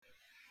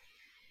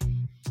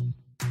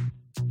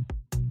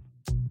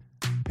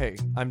Hey,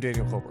 I'm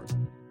Daniel Coburn.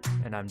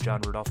 And I'm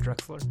John Rudolph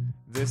Drexler.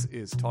 This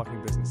is Talking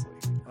Businessly.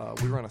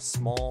 We run a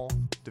small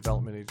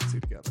development agency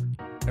together.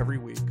 Every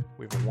week,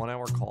 we have a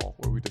 1-hour call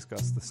where we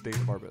discuss the state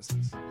of our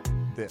business.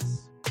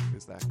 This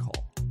is that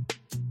call.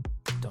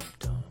 Dum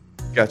dum.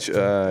 Got you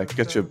a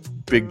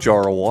big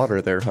jar of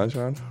water there, huh,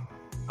 John?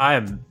 I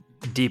am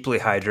deeply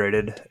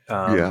hydrated.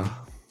 Yeah.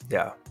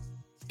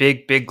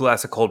 Big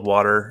glass of cold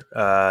water.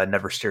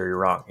 Never steer you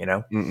wrong, you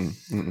know?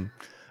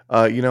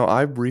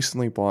 I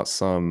recently bought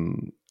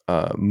some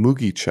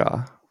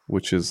mugicha,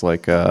 which is it's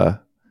like a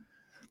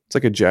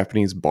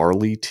Japanese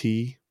barley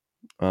tea.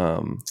 I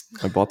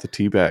bought the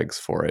tea bags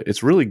for it.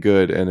 It's really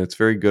good, and it's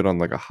very good on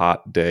like a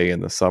hot day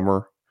in the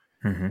summer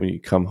when you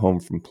come home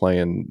from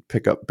playing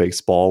pickup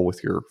baseball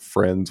with your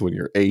friends when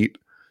you're 8,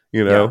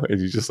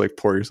 and you just like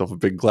pour yourself a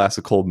big glass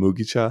of cold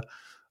mugicha.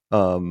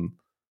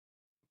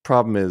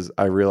 Problem is,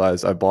 I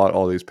realized I bought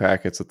all these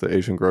packets at the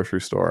Asian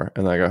grocery store,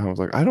 and I got home, I was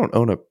like, I don't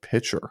own a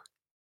pitcher.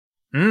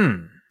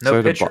 No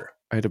pitcher.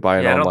 I had to buy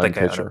an online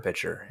pitcher. I own a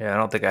pitcher. Yeah, I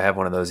don't think I have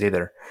one of those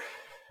either.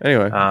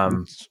 Anyway,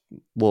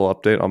 little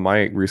update on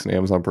my recent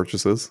Amazon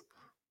purchases.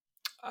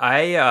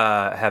 I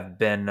have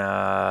been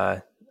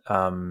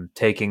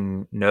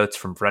taking notes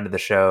from friend of the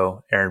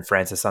show, Aaron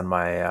Francis, on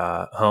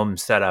my home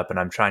setup, and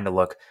I'm trying to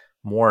look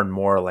more and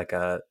more like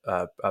a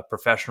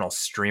professional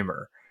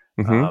streamer.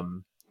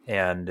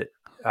 And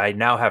I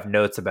now have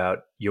notes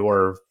about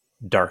your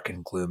dark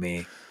and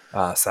gloomy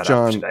setup.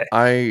 John, today.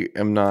 I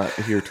am not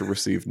here to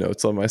receive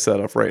notes on my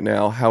setup right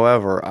now.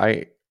 However,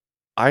 I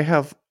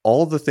have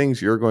all the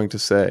things you're going to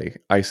say.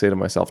 I say to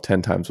myself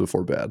 10 times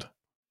before bed.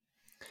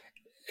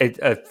 It's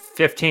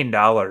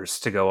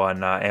 $15 to go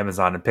on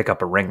Amazon and pick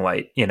up a ring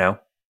light,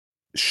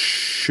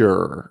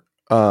 Sure.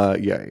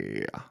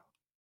 Yeah.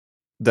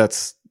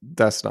 That's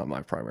not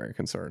my primary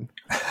concern.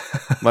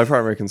 My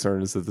primary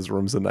concern is that this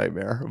room's a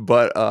nightmare.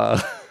 But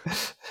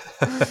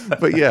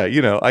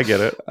yeah, I get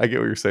it. I get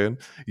what you're saying.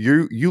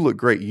 You look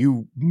great.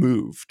 You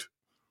moved.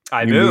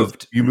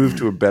 You moved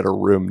to a better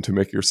room to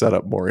make your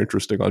setup more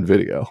interesting on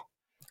video.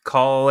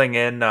 Dialing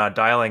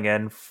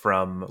in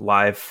from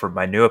live from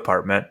my new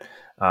apartment,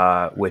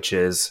 which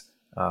is,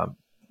 I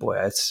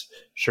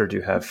sure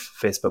do have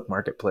Facebook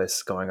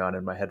Marketplace going on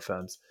in my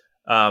headphones.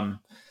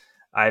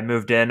 I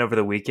moved in over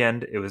the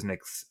weekend. It was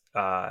here's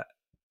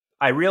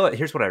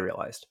what I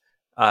realized.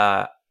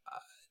 I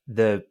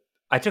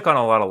took on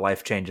a lot of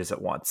life changes at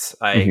once.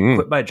 I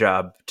quit my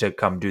job to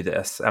come do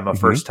this. I'm a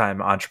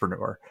first-time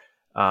entrepreneur.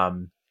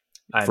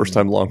 First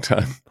time, long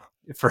time.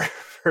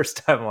 First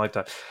time, long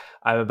time.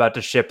 I'm about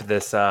to ship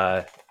this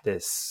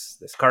this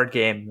card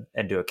game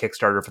and do a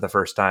Kickstarter for the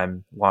first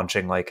time,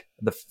 launching like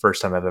the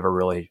first time I've ever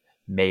really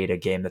made a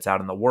game that's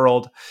out in the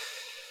world.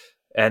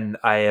 And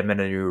I am in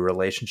a new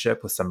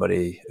relationship with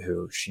somebody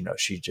who she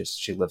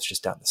lives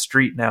just down the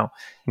street now,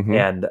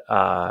 and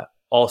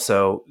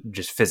also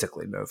just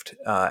physically moved.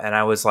 And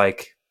I was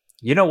like,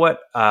 you know what?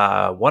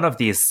 One of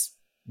these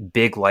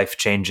big life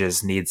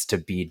changes needs to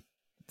be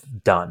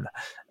done.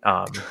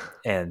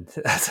 And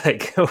that's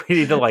like, we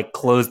need to like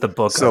close the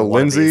book. So on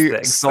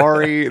Lindsay,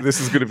 sorry, this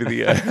is going to be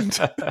the end.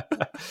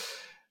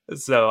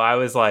 So I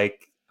was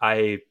like,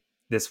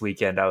 this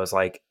weekend, I was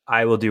like,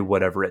 I will do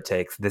whatever it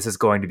takes. This is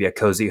going to be a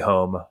cozy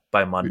home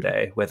by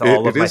Monday with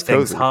all of my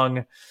things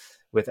hung,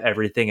 with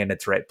everything in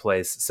its right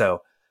place.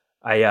 So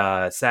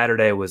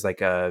Saturday was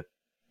about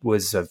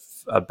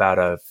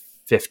a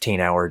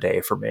 15-hour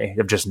day for me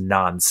of just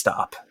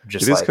nonstop.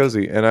 It is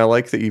cozy, and I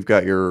like that you've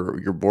got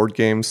your board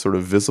games sort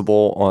of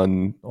visible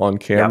on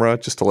camera,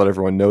 just to let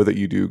everyone know that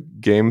you do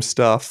game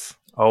stuff.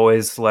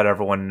 Always let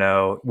everyone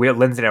know.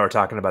 Lindsay and I were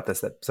talking about this,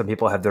 that some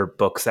people have their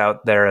books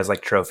out there as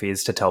like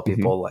trophies to tell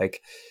people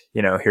like,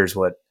 here's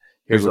what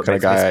kind makes of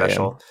guy me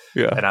special.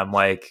 Yeah. And I'm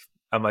like,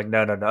 no.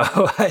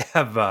 I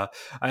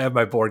have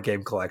my board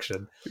game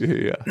collection.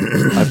 Yeah.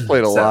 I've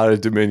played a lot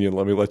of Dominion.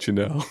 Let me let you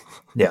know.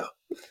 Yeah.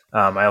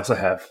 I also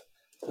have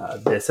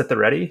this at the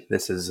ready.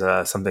 This is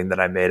something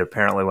that I made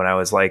apparently when I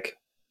was like,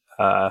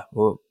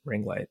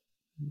 ring light.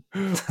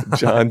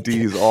 John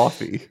D's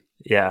Offie.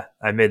 Yeah.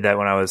 I made that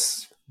when I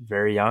was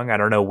very young. I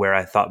don't know where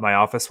I thought my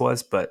office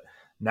was, but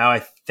now I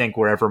think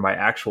wherever my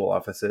actual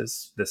office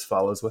is, this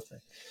follows with me.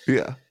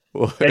 Yeah.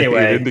 Well,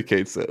 anyway, it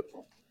indicates it.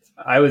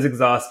 I was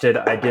exhausted.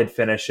 I did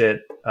finish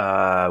it.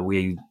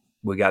 We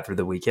got through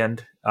the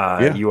weekend.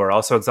 You are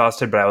also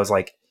exhausted, but I was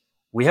like,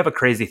 we have a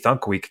crazy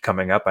Thunk week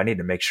coming up. I need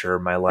to make sure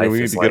my life we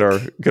need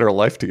to get our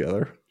life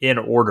together in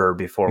order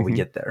before we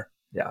get there.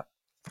 Yeah.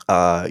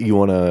 You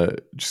want to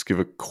just give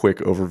a quick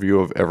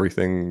overview of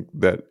everything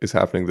that is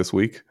happening this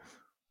week?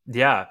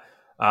 Yeah.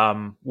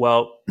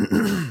 Well,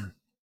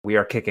 we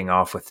are kicking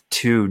off with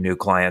 2 new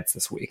clients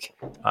this week,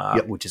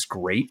 which is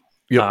great.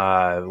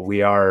 Yep.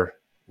 We are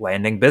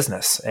landing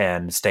business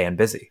and staying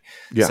busy.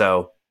 Yeah.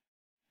 So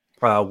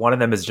one of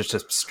them is just a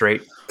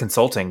straight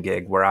consulting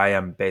gig where I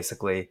am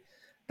basically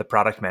the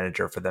product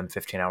manager for them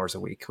 15 hours a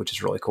week, which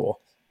is really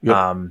cool.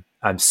 Yep.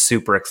 I'm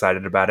super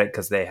excited about it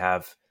because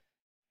they've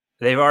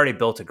already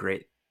built a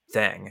great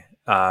thing,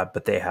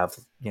 but they have,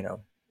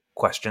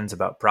 questions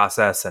about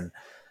process, and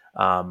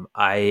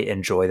I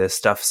enjoy this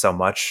stuff so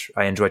much.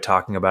 I enjoy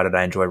talking about it.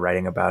 I enjoy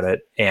writing about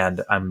it,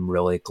 and I'm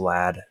really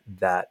glad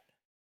that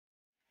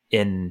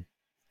in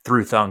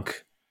through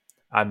Thunk,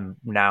 I'm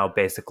now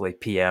basically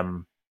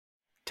PM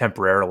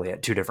temporarily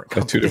at two different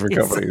At two different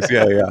companies,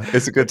 companies. Yeah, yeah.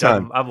 It's a good which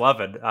time. I'm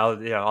loving.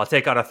 I'll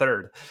take on a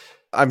third.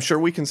 I'm sure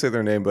we can say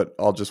their name, but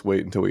I'll just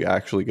wait until we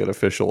actually get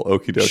official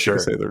okie dokie to Sure,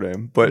 say their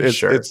name. But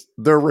sure.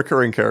 they're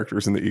recurring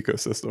characters in the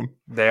ecosystem.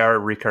 They are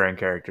recurring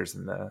characters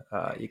in the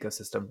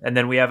ecosystem. And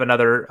then we have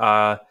another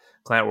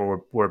client where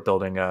we're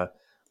building a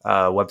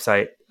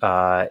website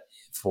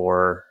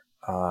for.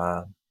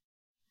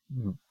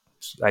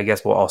 I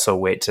guess we'll also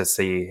wait to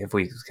see if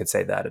we could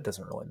say that. It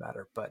doesn't really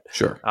matter, but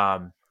Sure.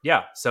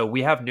 yeah. So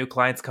we have new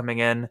clients coming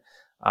in.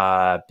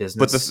 But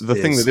Business the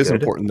thing is that is good.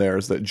 important there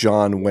is that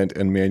John went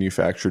and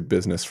manufactured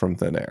business from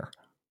thin air.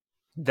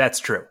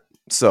 That's true.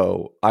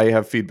 So I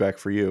have feedback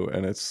for you,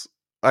 and it's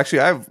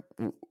actually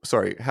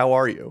sorry, how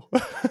are you?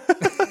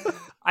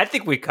 I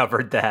think we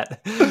covered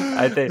that.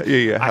 I think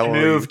Yeah. How I are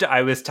moved. you?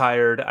 I was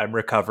tired. I'm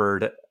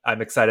recovered.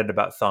 I'm excited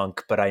about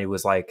Thunk, but I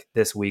was like,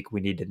 this week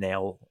we need to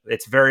nail.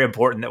 It's very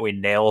important that we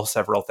nail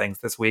several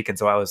things this week, and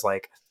so I was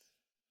like,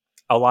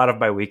 a lot of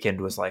my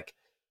weekend was like,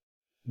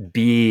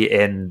 be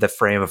in the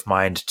frame of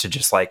mind to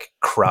just like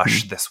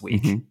crush this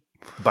week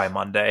by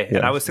Monday, and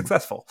Yeah. I was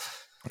successful.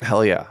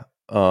 Hell yeah.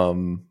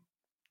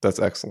 That's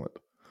excellent.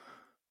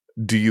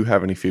 Do you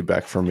have any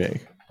feedback for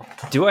me?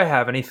 Do I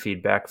have any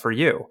feedback for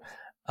you?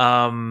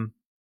 I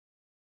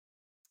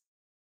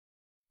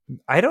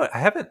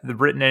haven't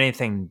written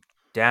anything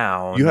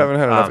down. You haven't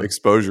had enough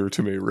exposure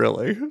to me,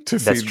 really,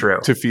 That's true.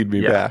 to feed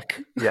me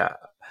back. Yeah.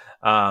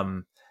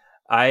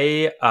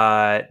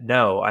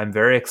 No, I'm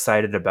very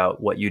excited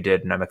about what you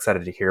did, and I'm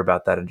excited to hear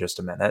about that in just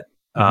a minute.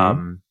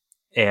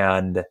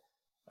 And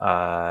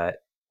I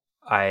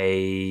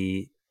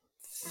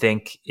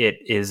think it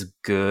is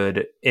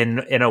good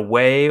in a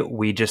way.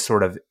 We just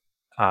sort of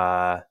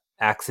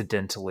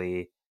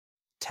accidentally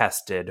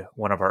tested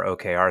one of our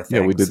OKR things.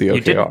 Yeah, we did the OKR.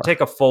 You didn't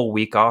take a full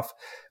week off,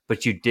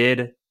 but you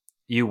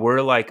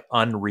were like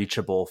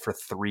unreachable for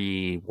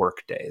 3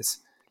 work days.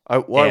 I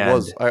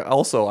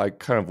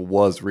kind of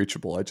was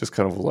reachable. I just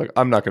kind of was like,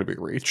 I'm not going to be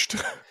reached.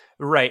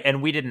 Right.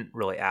 And we didn't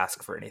really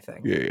ask for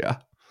anything. Yeah.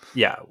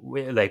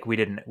 We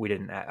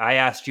didn't. I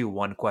asked you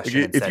one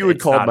question. If you had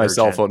called my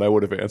cell phone, I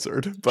would have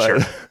answered.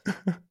 But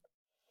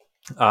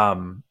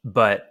sure.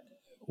 But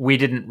we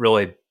didn't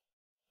really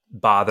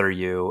bother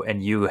you,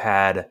 and you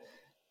had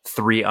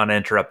 3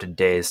 uninterrupted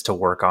days to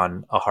work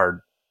on a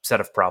hard set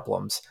of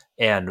problems,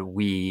 and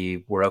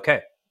we were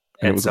okay.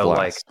 And it was so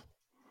like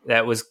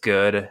that was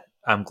good.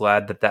 I'm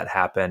glad that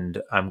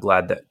happened. I'm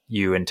glad that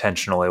you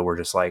intentionally were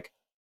just like,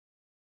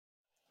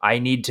 I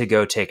need to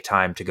go take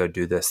time to go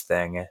do this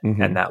thing,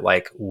 and that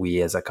like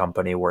we as a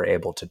company were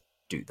able to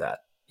do that.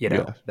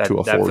 That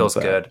feels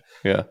good.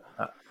 Yeah.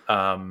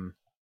 I'm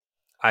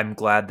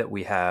glad that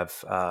we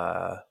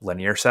have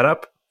linear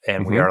setup,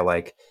 and we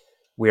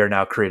are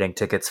now creating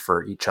tickets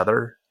for each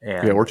other.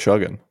 And yeah, we're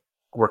chugging.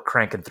 We're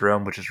cranking through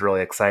them, which is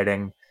really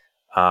exciting.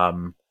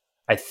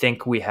 I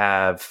think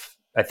we're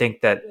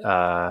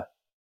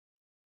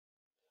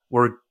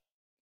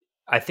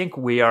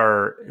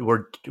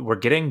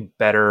getting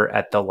better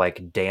at the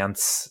like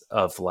dance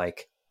of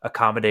like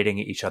accommodating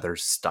each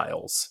other's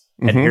styles.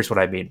 And here's what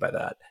I mean by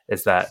that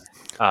is that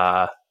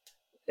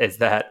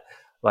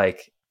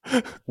like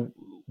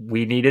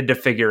we needed to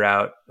figure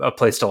out a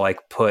place to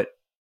like put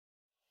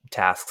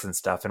tasks and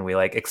stuff, and we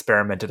like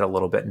experimented a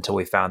little bit until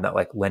we found that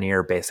like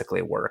linear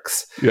basically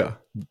works. Yeah.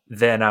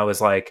 Then I was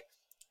like,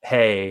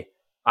 hey,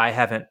 I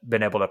haven't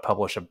been able to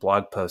publish a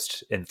blog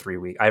post in 3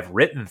 weeks. I've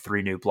written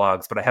 3 new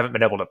blogs, but I haven't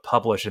been able to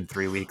publish in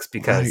 3 weeks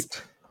because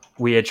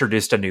we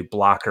introduced a new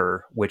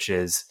blocker, which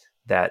is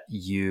that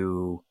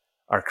you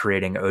are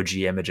creating OG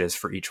images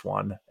for each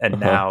one. And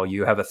now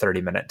you have a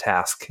 30-minute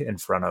task in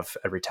front of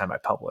every time I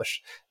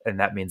publish. And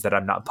that means that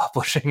I'm not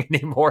publishing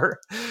anymore.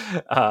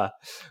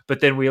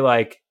 But then we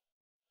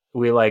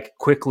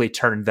quickly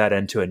turned that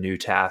into a new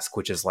task,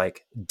 which is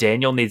like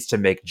Daniel needs to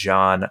make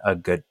John a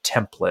good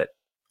template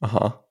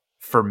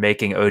for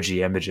making OG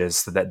images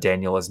so that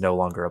Daniel is no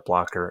longer a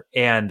blocker.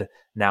 And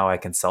now I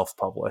can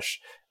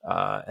self-publish.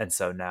 And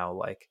so now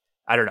like,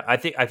 I don't know. I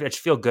think I just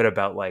feel good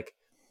about like,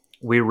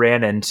 we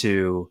ran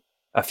into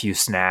a few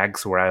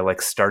snags where I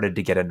like started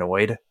to get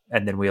annoyed,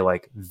 and then we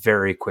like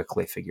very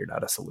quickly figured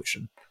out a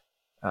solution.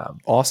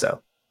 Awesome.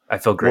 So I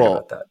feel great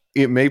about that.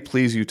 It may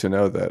please you to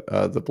know that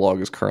the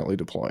blog is currently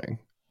deploying.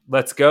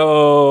 Let's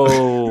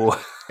go.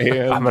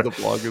 And the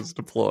blog is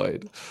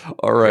deployed.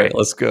 All right,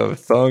 let's go.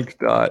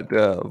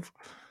 Thunk.dev.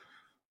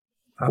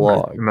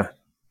 Blog. I'm gonna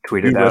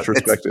tweet it out.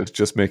 Retrospective.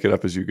 Just make it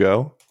up as you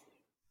go.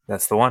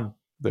 That's the one.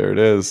 There it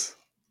is.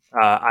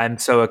 I'm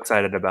so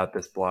excited about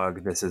this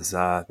blog. This is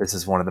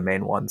one of the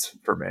main ones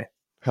for me.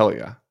 Hell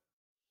yeah.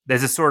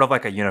 This is sort of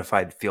like a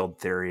unified field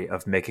theory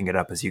of making it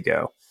up as you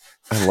go.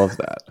 I love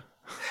that.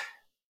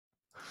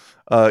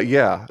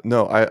 Yeah,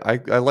 no,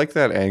 I like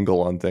that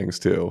angle on things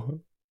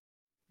too.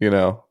 You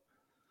know,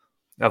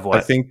 of what?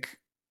 I think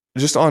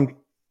just on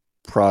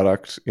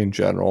product in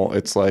general.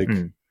 It's like,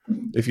 Mm.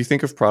 if you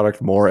think of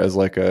product more as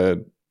like a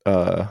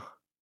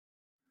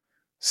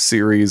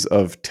series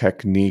of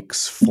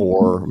techniques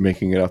for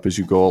making it up as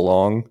you go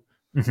along,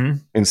 Mm-hmm.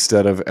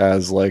 instead of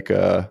as like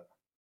a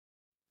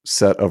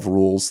set of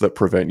rules that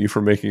prevent you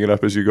from making it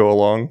up as you go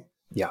along,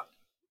 Yeah.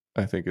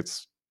 I think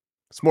it's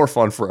more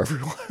fun for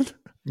everyone.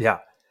 Yeah.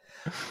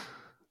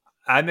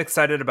 I'm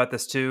excited about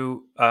this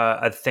too.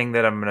 A thing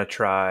that I'm gonna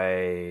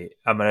try.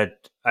 I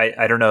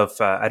don't know if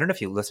I don't know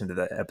if you listened to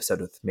the episode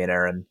with me and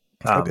Aaron.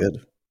 I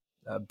did.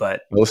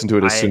 But I listened to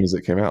it as soon I as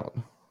it came out.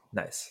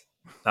 nice.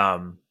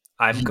 I'm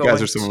You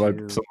guys are going some of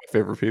to my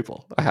favorite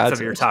people. I had some of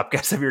to. your top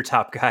guys. Some of your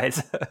top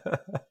guys.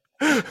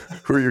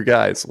 Who are your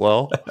guys?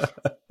 Well,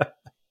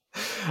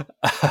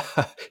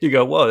 You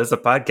go, whoa, this is a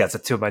podcast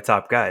of two of my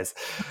top guys.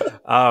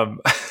 Um,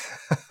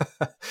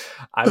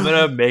 I'm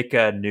gonna make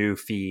a new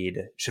feed.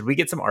 Should we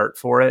get some art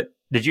for it?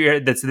 Did you hear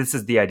this? This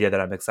is the idea that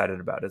I'm excited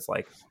about. Is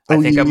like, I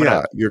oh think I'm yeah,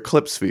 gonna. your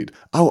clips feed.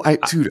 Oh,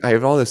 dude, I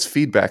have all this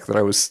feedback that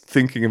I was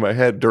thinking in my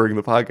head during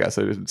the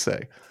podcast. I didn't say.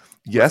 Let's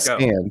Yes, go.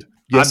 and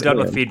I'm yes, done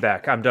with and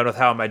feedback. I'm done with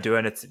how am I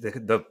doing. It's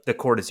the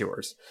chord is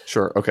yours.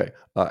 sure. Okay,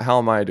 how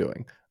am I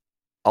doing?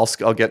 I'll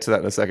get to that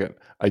in a second.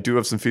 I do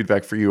have some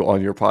feedback for you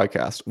on your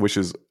podcast, which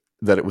is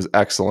that it was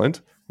excellent.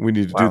 We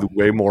need to do Wow.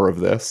 way more of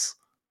this.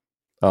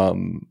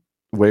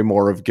 Way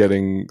more of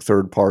getting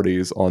third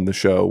parties on the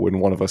show when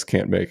one of us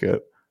can't make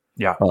it.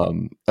 Yeah.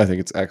 I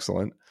think it's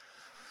excellent.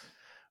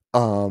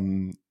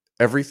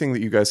 Everything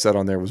that you guys said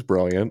on there was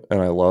brilliant,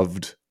 and I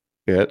loved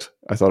it.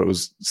 I thought it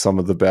was some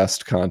of the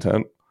best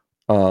content.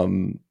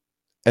 And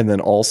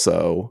then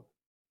also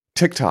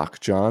TikTok,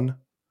 John.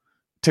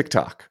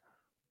 TikTok.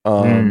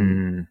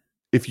 Mm,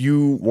 If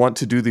you want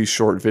to do these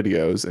short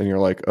videos and you're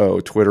like, oh,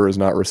 Twitter is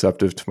not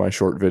receptive to my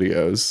short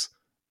videos,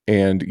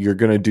 and you're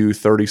going to do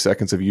 30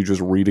 seconds of you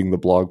just reading the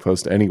blog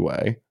post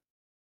anyway,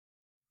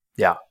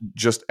 yeah.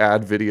 just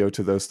add video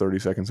to those 30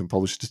 seconds and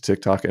publish it to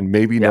TikTok, and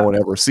maybe no Yeah. one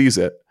ever sees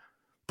it,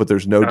 but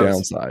there's no That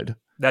was downside.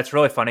 that's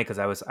really funny because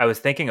I was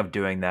thinking of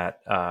doing that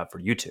for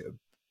YouTube,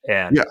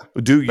 and Yeah,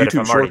 do but if YouTube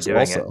I'm already Shorts doing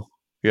it, also.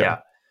 Yeah, yeah,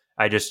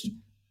 I just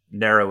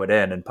narrow it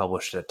in and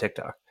publish it to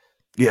TikTok.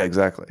 yeah,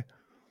 exactly.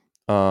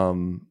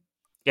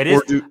 It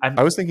Or is. I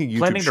I'm was thinking YouTube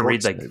planning to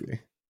read Shorts like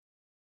maybe.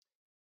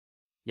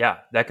 yeah,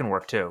 that can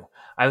work too.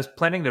 I was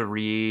planning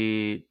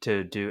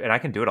to do, and I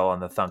can do it all on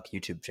the Thunk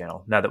YouTube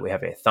channel. Now that we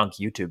have a Thunk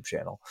YouTube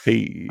channel,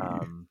 Hey,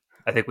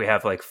 I think we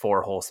have like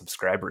 4 whole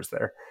subscribers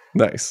there.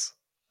 nice.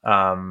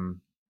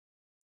 Um,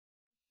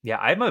 yeah,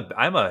 I'm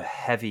a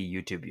heavy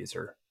YouTube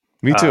user.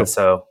 Me too.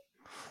 So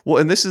Well,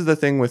 and this is the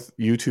thing with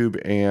YouTube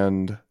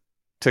and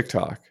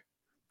TikTok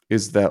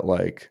is that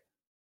like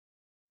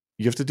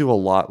you have to do a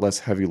lot less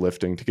heavy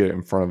lifting to get it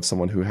in front of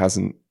someone who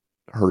hasn't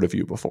heard of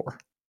you before.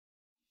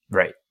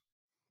 right,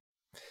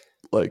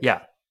 Like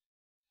yeah,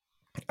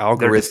 they're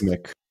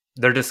algorithmic.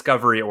 they're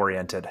discovery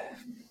oriented.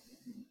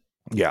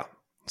 Yeah.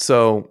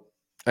 So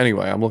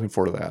anyway, I'm looking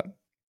forward to that.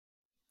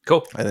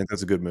 Cool. I think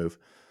that's a good move.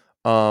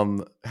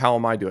 How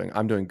am I doing?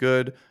 I'm doing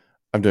good.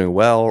 I'm doing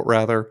well,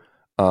 rather.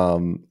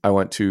 I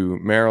went to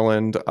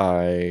Maryland.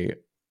 I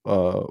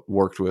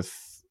worked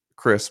with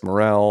Chris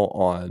Morel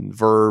on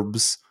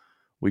Verbs.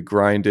 We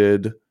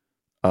grinded.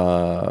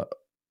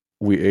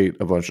 We ate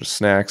a bunch of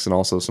snacks and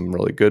also some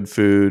really good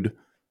food.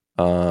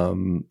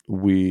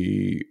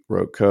 We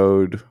wrote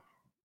code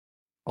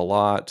a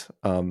lot.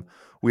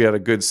 We had a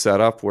good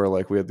setup where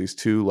like we had these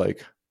two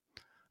like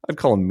I'd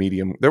call them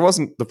medium. There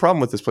wasn't the problem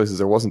with this place is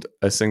there wasn't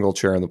a single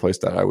chair in the place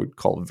that I would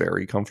call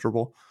very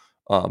comfortable.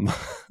 Um,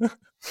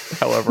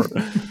 however,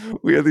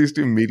 we had these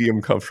two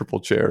medium comfortable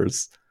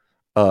chairs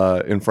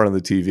in front of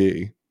the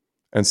TV,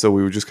 and so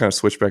we would just kind of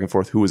switch back and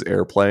forth who was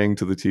air playing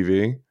to the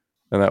TV,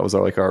 and that was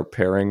our, like our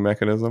pairing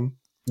mechanism.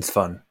 It's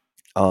fun.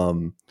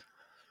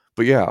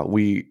 But yeah,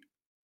 we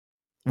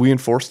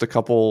enforced a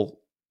couple.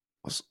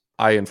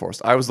 I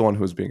was the one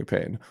who was being a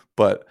pain,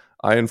 but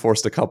I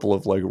enforced a couple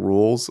of like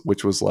rules,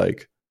 which was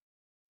like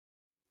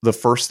the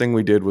first thing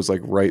we did was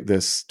like write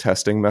this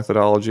testing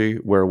methodology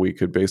where we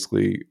could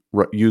basically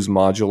use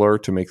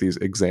modular to make these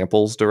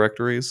examples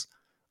directories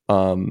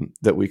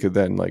that we could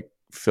then like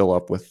fill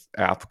up with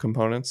app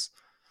components.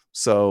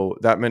 So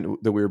that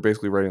meant that we were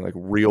basically writing like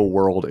real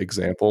world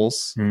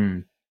examples,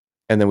 Mm,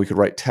 and then we could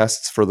write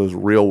tests for those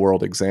real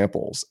world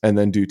examples and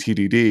then do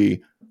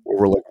TDD where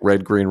we're like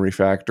red green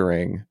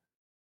refactoring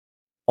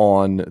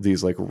on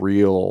these like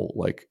real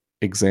like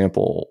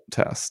example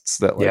tests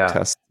that like yeah.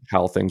 test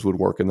how things would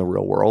work in the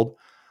real world,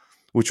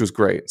 which was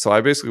great. So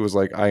I basically was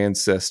like, I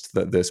insist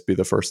that this be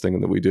the first thing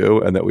that we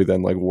do and that we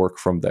then like work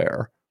from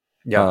there.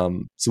 Yeah.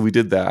 So we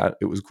did that.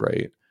 It was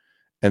great.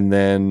 And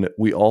then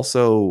we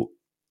also,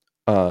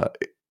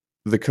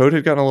 the code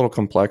had gotten a little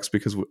complex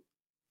because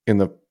in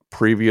the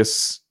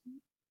previous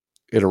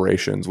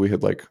iterations, we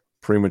had like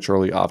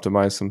prematurely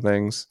optimized some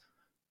things,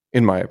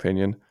 in my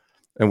opinion.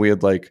 And we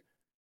had like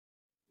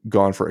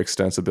gone for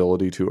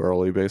extensibility too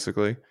early,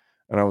 basically.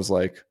 And I was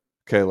like,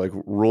 okay, like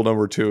rule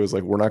number 2 is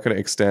like we're not going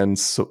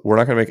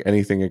to make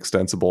anything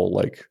extensible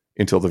like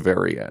until the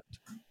very end.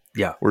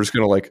 Yeah. We're just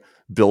going to like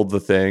build the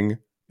thing,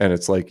 and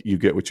it's like you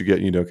get what you get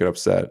and you don't get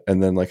upset.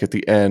 And then like at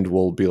the end,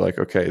 we'll be like,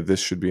 okay, this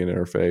should be an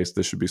interface.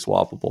 This should be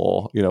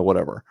swappable,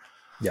 whatever.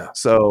 Yeah.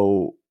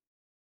 So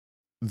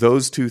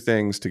those two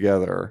things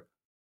together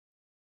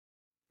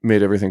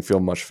made everything feel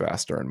much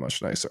faster and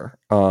much nicer.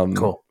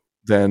 Cool.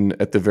 Then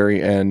at the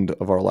very end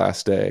of our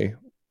last day,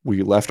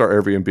 we left our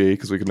Airbnb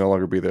because we could no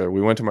longer be there.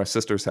 We went to my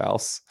sister's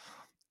house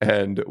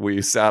and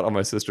we sat on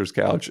my sister's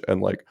couch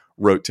and like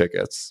wrote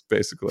tickets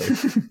basically.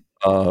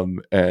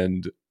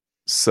 And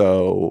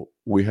so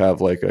we have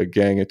like a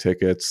gang of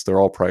tickets. They're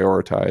all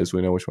prioritized.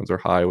 We know which ones are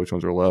high, which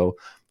ones are low.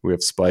 We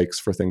have spikes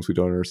for things we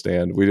don't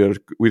understand. We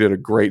did a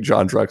great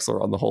John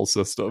Drexler on the whole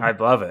system. I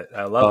love it.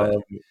 I love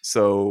it.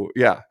 So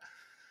yeah,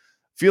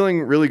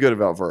 feeling really good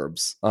about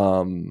verbs.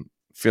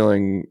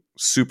 Feeling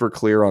super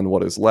clear on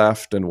what is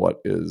left and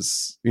what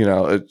is,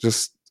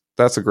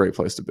 that's a great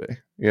place to be.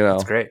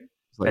 It's great.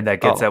 Like, and that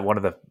gets at one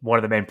of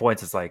the main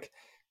points is like,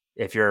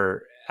 if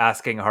you're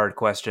asking hard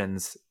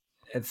questions,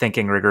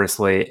 thinking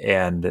rigorously,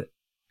 and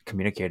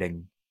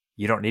communicating,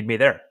 you don't need me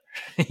there.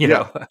 you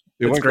know,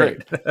 it went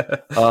great.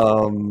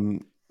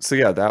 So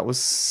yeah, that was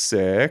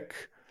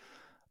sick.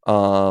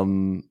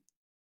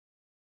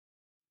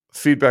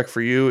 Feedback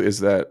for you is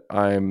that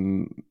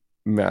I'm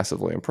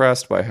massively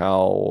impressed by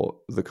how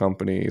the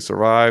company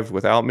survived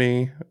without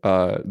me.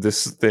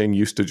 This thing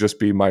used to just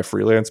be my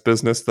freelance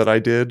business that I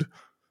did,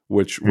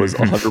 which was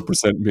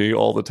 100% me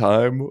all the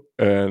time.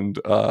 And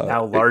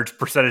now large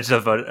percentages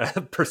of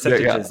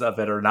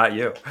it are not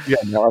you. Yeah,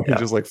 now I can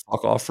just like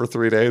fuck off for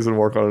 3 days and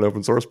work on an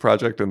open source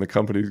project and the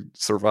company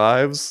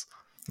survives.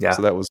 Yeah.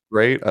 So that was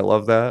great. I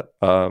love that.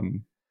 Our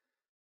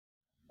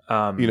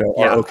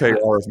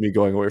OKR of me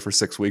going away for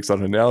 6 weeks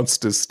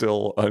unannounced is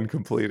still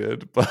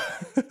uncompleted, but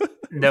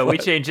no, we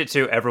changed it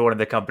to everyone in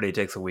the company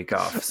takes a week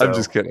off. So I'm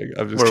just kidding.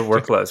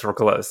 We're close. We're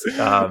close.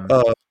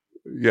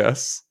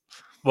 Yes.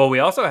 Well, we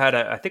also had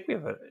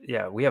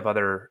we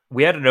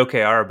had an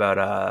OKR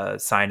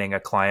about signing a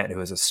client who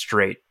is a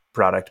straight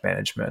product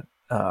management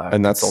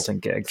and consulting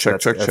gig. So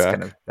check.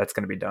 That's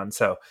going to be done.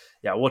 So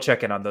yeah, we'll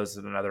check in on those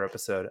in another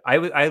episode.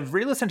 I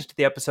re-listened to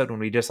the episode when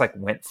we just like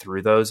went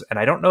through those, and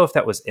I don't know if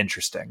that was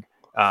interesting.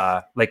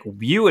 Like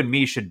you and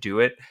me should do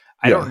it.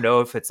 I don't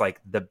know if it's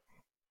like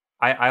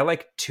I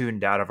like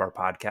tuned out of our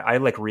podcast. I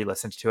like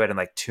re-listened to it and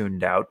like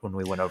tuned out when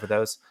we went over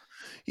those.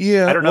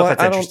 Yeah. I don't know if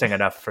that's interesting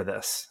enough for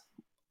this.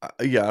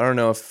 Yeah, I don't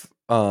know if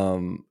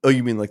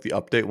you mean like the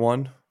update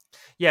one?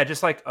 Yeah,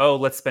 just like,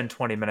 let's spend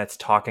 20 minutes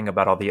talking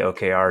about all the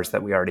OKRs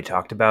that we already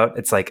talked about.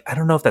 It's like, I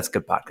don't know if that's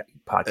good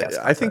podcast.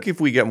 I think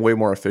if we get way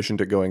more efficient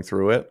at going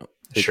through it,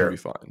 it can be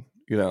fine,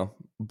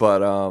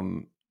 But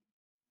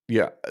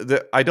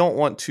I don't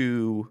want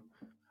to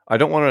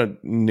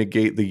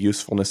negate the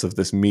usefulness of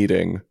this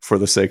meeting for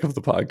the sake of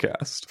the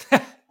podcast.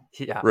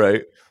 Yeah.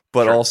 Right?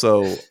 But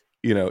also,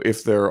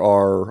 if there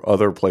are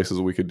other places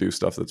we could do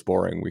stuff that's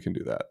boring, we can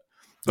do that.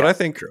 But I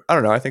think, I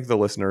don't know, I think the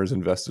listener is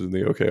invested in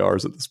the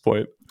OKRs at this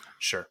point.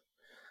 Sure.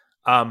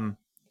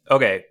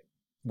 Okay.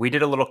 We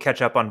did a little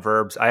catch up on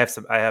verbs. I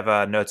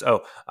have notes.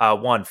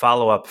 One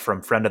follow up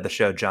from friend of the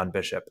show, John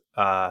Bishop.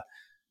 Friend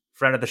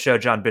of the show,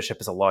 John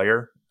Bishop is a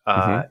lawyer.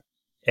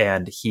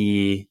 And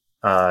he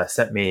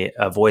sent me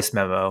a voice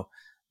memo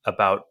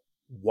about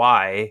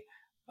why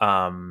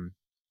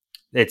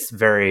it's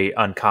very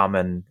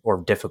uncommon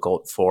or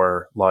difficult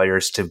for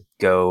lawyers to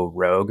go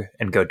rogue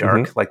and go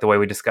dark, like the way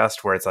we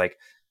discussed, where it's like,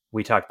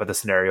 we talked about the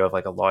scenario of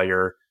like a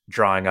lawyer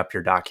drawing up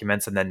your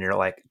documents, and then you're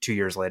like 2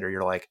 years later,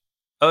 you're like,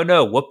 oh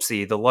no,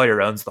 whoopsie, the lawyer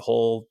owns the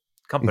whole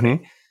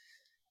company.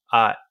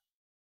 I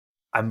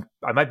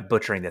might be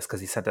butchering this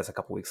because he sent this a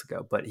couple weeks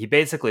ago, but he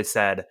basically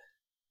said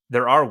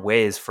there are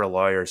ways for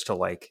lawyers to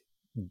like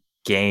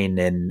gain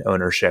in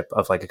ownership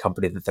of like a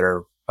company that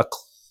they're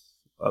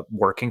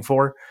working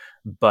for,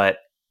 but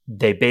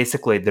they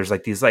basically, there's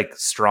like these like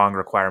strong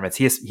requirements.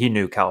 He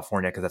knew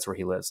California because that's where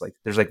he lives. Like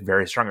there's like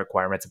very strong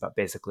requirements about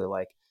basically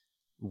like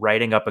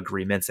writing up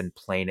agreements in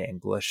plain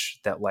English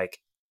that like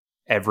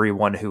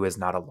everyone who is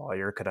not a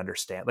lawyer could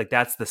understand. Like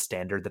that's the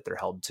standard that they're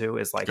held to,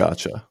 is like,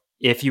 gotcha.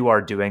 If you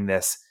are doing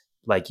this,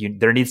 like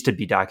there needs to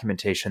be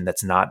documentation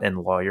that's not in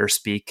lawyer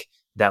speak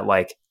that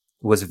like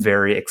was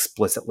very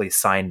explicitly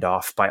signed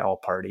off by all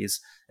parties.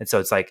 And so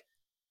it's like,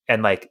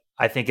 and like,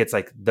 I think it's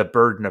like the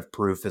burden of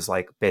proof is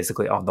like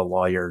basically on the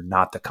lawyer,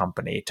 not the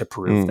company, to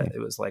prove that it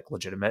was like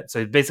legitimate. So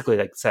it basically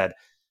like said,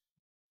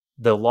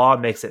 the law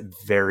makes it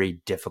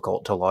very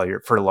difficult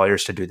for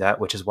lawyers to do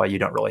that, which is why you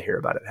don't really hear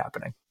about it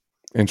happening.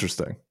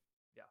 Interesting.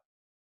 Yeah.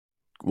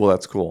 Well,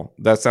 that's cool.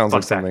 That sounds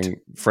like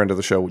something friend of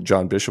the show,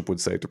 John Bishop, would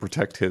say to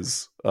protect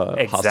his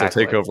hostile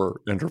takeover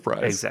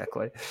enterprise.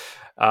 Exactly.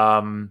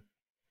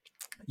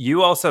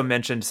 You also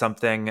mentioned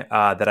something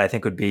that I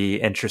think would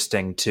be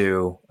interesting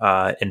to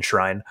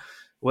enshrine.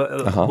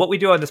 What we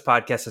do on this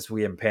podcast is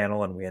we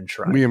impanel and we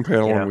enshrine.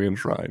 And we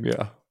enshrine,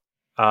 yeah.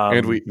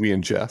 And we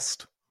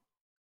ingest.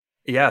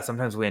 Yeah,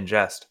 sometimes we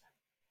ingest.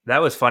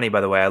 That was funny, by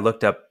the way. I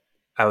looked up,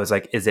 I was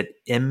like, is it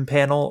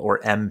impanel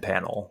or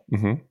mpanel?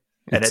 And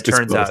it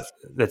turns out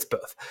that's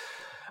both.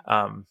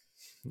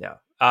 Yeah.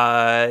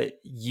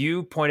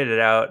 You pointed it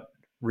out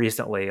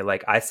recently.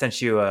 Like I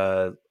sent you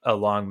a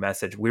long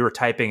message. We were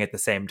typing at the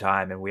same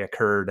time, and we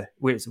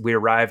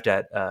arrived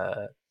at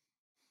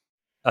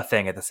a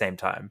thing at the same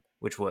time,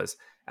 which was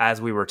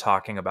as we were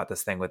talking about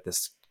this thing with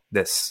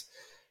this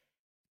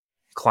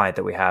client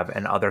that we have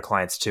and other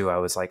clients too. I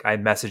was like, I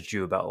messaged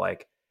you about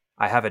like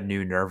I have a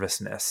new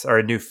nervousness or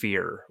a new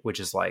fear, which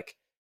is like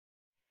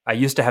I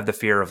used to have the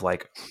fear of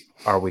like,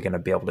 are we going to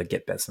be able to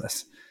get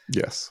business?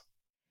 Yes.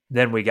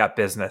 Then we got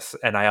business,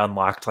 and I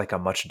unlocked like a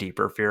much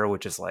deeper fear,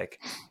 which is like,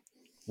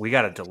 we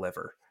got to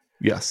deliver.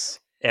 Yes.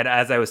 And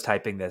as I was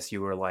typing this,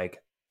 you were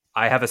like,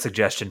 I have a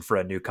suggestion for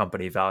a new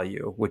company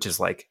value, which is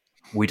like,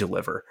 we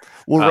deliver.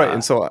 Well, right.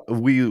 And so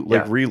we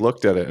like yeah.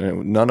 re-looked at it,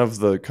 and none of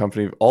the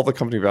company, all the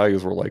company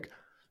values were like,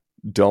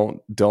 don't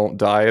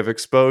die of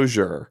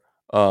exposure.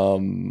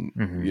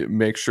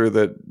 Make sure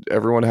that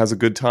everyone has a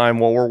good time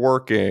while we're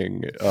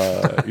working.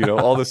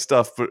 All this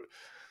stuff. But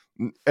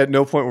at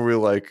no point were we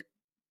like,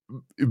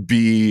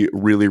 be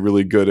really,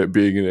 really good at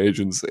being an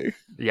agency.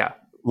 Yeah.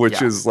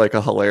 Which is like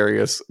a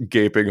hilarious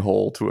gaping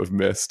hole to have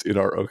missed in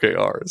our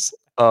OKRs.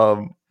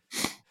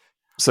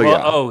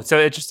 So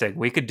interesting.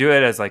 We could do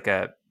it as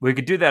we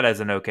could do that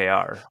as an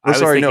OKR. Oh,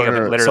 sorry, no,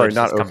 sorry,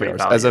 not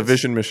OKRs. As a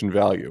vision, mission,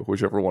 value,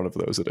 whichever one of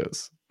those it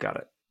is. Got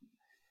it.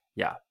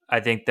 Yeah, I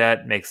think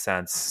that makes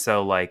sense.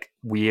 So like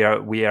we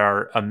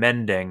are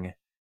amending.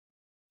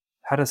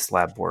 How does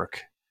Slab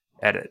work?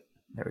 Edit.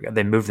 There we go.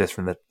 They moved this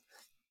from the.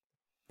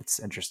 It's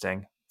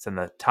interesting. It's in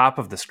the top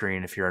of the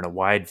screen if you're in a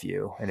wide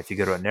view, and if you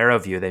go to a narrow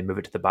view, they move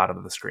it to the bottom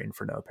of the screen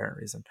for no apparent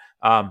reason.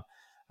 I'm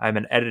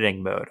in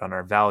editing mode on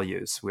our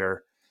values.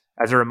 Where,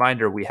 as a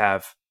reminder, we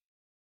have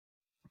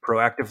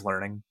proactive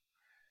learning,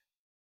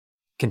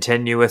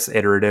 continuous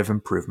iterative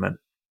improvement,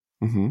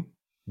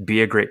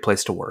 be a great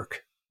place to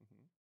work,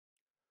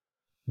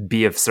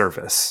 be of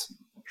service,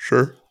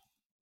 sure,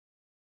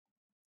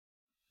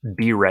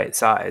 be right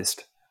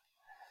sized,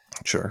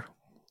 sure,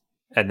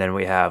 and then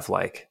we have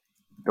like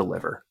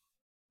deliver.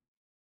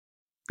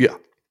 Yeah.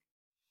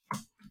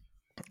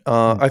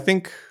 I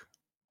think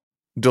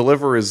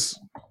deliver is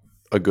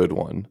a good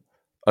one.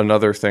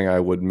 Another thing I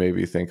would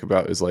maybe think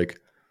about is like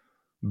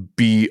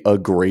be a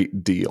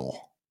great deal.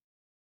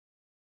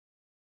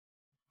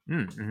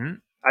 Mm-hmm.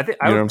 I think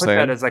I would put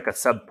that as like a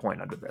sub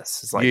point under this.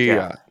 It's like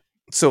yeah.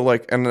 So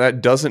like, and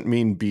that doesn't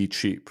mean be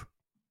cheap.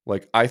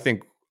 Like I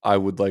think I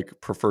would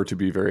like prefer to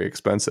be very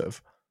expensive,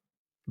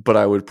 but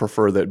I would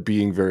prefer that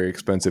being very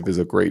expensive is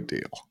a great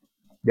deal.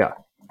 Yeah.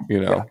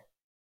 Yeah.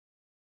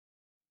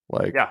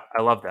 Like, yeah,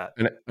 I love that.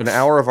 An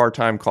hour of our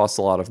time costs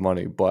a lot of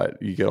money, but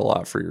you get a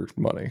lot for your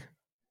money.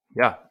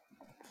 Yeah.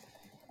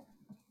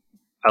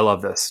 I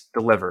love this.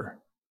 Deliver.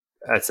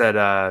 I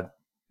said,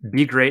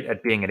 be great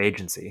at being an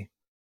agency.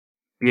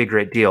 Be a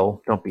great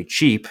deal. Don't be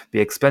cheap. Be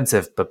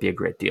expensive, but be a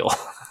great deal.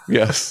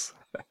 Yes.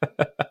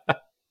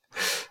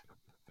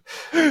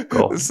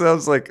 Cool. It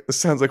sounds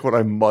like what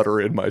I mutter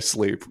in my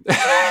sleep.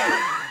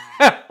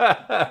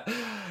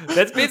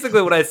 That's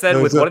basically what I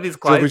said with one of these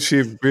clients.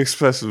 Don't be cheap, be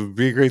expensive,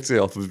 be a great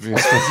deal. Be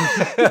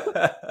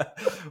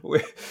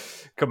We're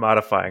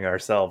commodifying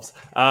ourselves.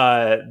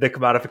 The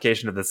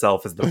commodification of the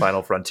self is the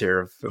final frontier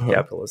of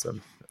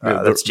capitalism.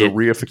 That's the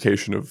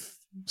reification of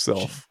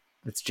self.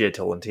 It's Gia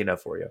Tolentino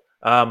for you.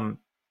 I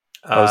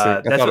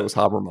thought it was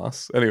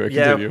Habermas. Anyway,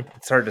 continue. Yeah,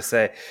 it's hard to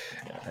say.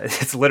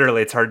 It's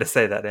hard to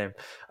say that name.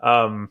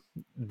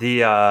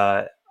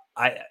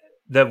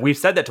 We've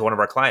said that to one of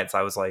our clients.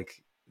 I was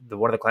like,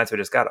 one of the clients we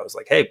just got, I was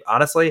like, hey,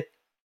 honestly,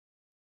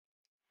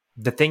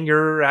 the thing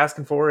you're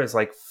asking for is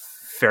like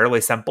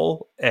fairly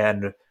simple,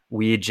 and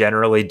we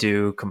generally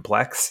do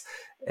complex.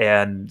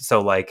 And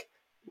so like,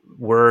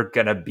 you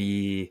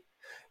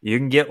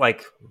can get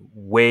like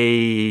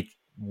way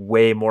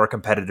more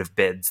competitive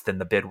bids than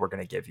the bid we're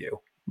going to give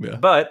you. Yeah.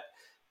 But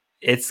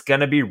it's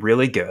going to be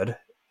really good,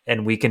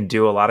 and we can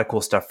do a lot of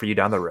cool stuff for you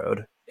down the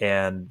road.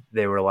 And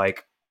they were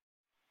like,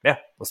 yeah,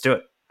 let's do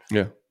it.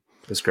 Yeah.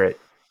 It was great.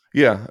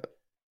 Yeah.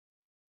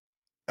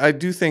 I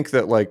do think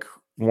that like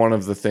one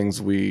of the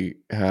things we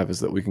have is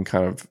that we can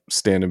kind of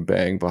stand and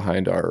bang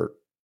behind our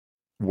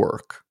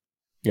work.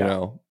 You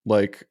know,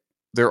 like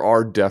there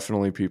are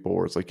definitely people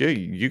where it's like, yeah,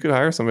 you could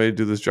hire somebody to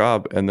do this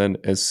job, and then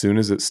as soon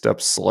as it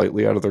steps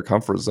slightly out of their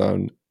comfort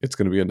zone, it's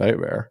going to be a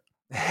nightmare.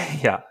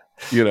 Yeah.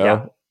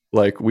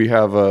 Like we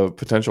have a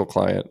potential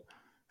client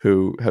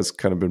who has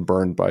kind of been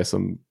burned by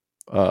some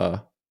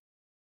well,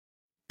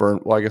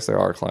 I guess they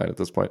are a client at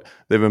this point.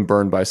 They've been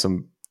burned by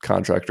some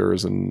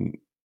contractors and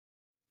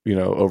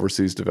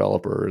overseas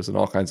developers and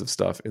all kinds of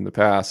stuff in the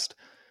past.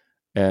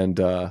 And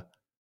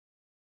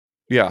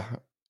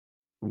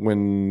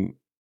when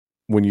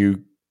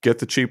you get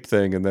the cheap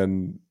thing and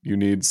then you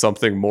need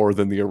something more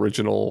than the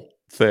original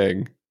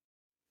thing,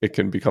 it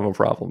can become a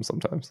problem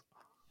sometimes.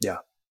 Yeah.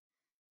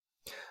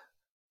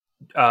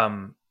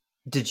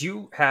 Did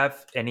you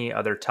have any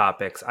other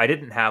topics? I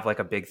didn't have like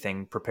a big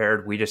thing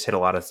prepared. We just hit a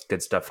lot of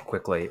good stuff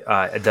quickly.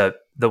 The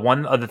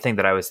one other thing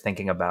that I was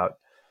thinking about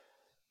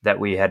that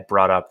we had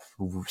brought up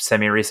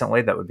semi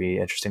recently that would be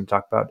interesting to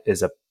talk about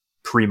is a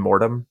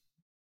pre-mortem.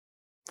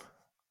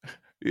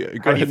 Yeah,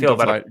 How do you feel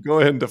about it? go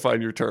ahead and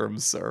define your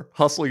terms, sir.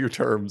 Hustle your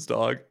terms,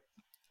 dog.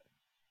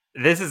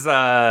 This is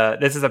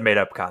a made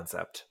up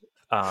concept.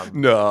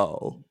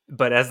 No.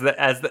 But as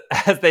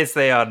they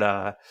say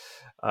on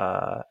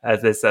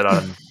as they said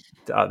on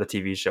the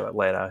TV show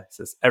Atlanta, it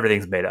says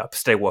everything's made up.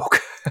 Stay woke.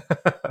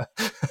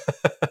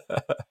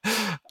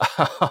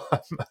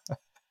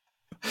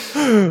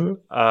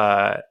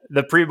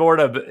 The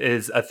pre-mortem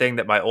is a thing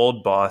that my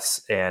old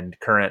boss and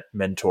current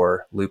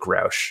mentor Luke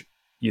Rausch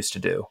used to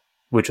do,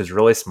 which was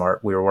really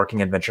smart. We were working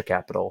in venture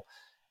capital,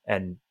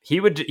 and he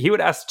would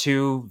ask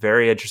two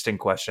very interesting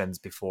questions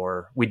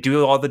before we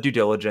do all the due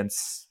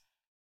diligence.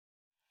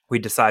 We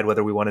decide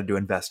whether we wanted to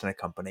invest in a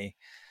company,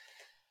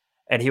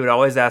 and he would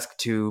always ask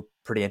two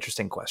pretty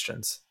interesting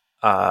questions.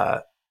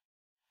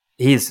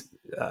 He's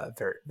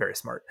very very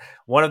smart.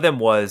 One of them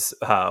was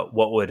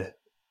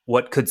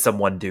what could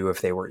someone do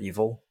if they were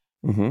evil,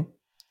 Mm-hmm.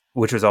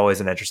 which was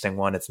always an interesting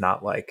one. It's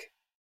not like,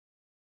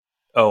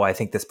 oh, I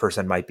think this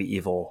person might be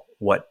evil.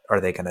 What are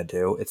they going to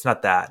do? It's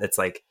not that. It's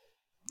like,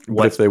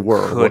 But if they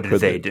were, what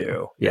could they they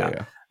do?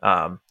 Yeah.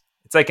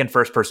 It's like in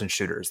first person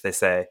shooters. They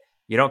say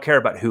you don't care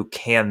about who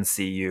can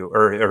see you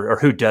or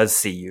who does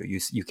see you.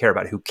 You care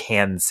about who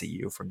can see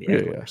you from the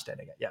angle you're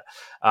standing at.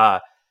 Yeah.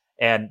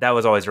 And that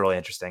was always really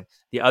interesting.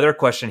 The other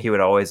question he would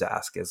always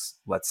ask is,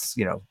 let's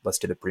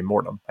do the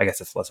pre-mortem. I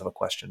guess it's less of a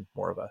question,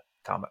 more of a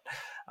comment.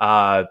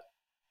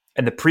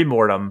 And the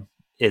pre-mortem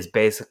is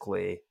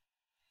basically,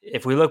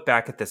 if we look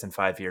back at this in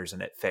 5 years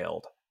and it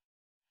failed,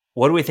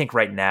 what do we think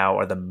right now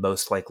are the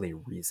most likely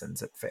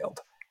reasons it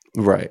failed?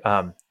 Right.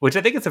 Which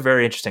I think is a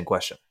very interesting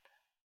question.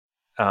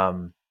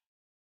 And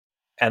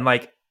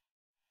like,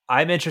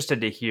 I'm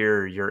interested to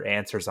hear your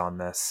answers on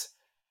this.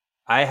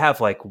 I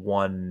have like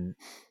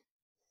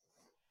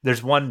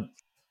there's one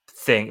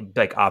thing,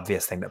 like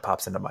obvious thing that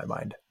pops into my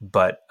mind,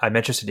 but I'm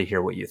interested to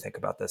hear what you think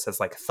about this as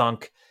like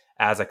Thunk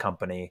as a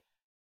company.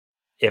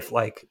 If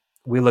like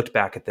we looked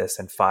back at this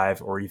in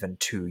 5 or even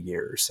 2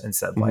 years and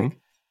said like,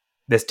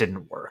 this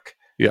didn't work.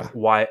 Yeah.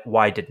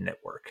 Why didn't it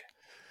work?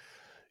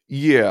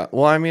 Yeah.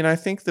 Well, I mean, I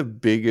think the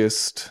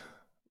biggest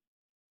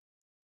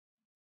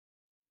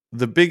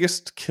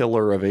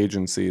killer of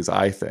agencies,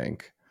 I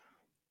think,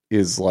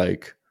 is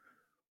like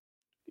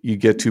you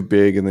get too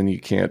big and then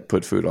you can't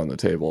put food on the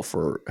table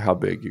for how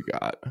big you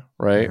got,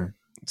 right? Mm-hmm.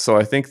 So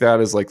I think that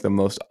is like the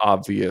most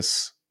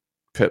obvious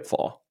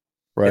pitfall,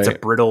 right?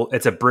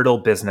 It's a brittle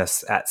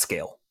business at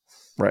scale.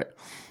 Right.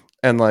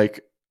 And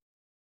like,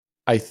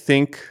 I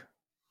think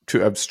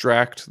to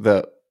abstract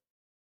the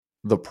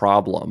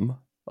problem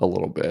a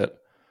little bit,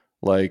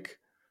 like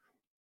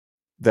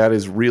that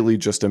is really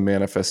just a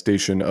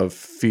manifestation of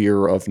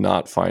fear of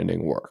not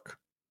finding work,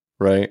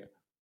 right?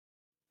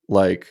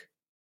 Like,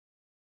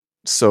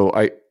 so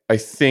I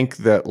think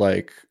that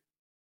like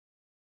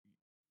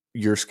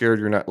you're scared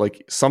you're not,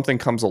 like something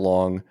comes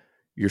along,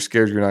 you're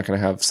scared you're not going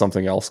to have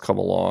something else come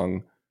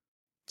along.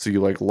 So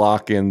you like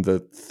lock in the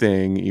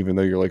thing, even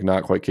though you're like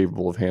not quite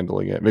capable of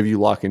handling it. Maybe you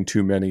lock in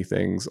too many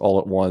things all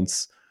at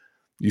once.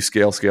 You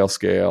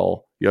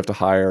scale. You have to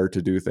hire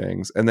to do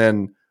things. And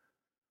then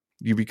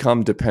you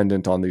become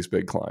dependent on these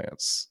big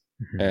clients.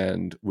 Mm-hmm.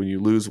 And when you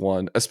lose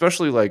one,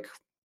 especially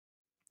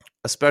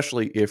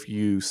if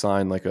you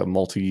sign like a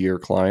multi-year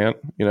client,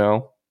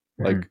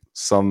 mm-hmm. like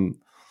some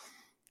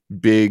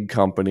big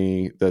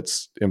company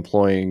that's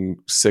employing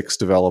 6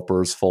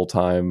 developers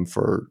full-time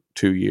for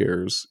 2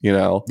 years,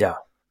 Yeah.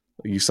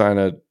 You sign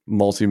a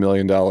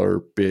multi-million-dollar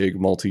big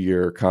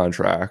multi-year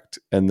contract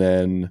and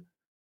then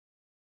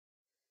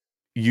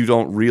you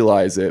don't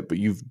realize it, but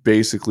you've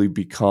basically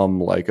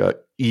become like a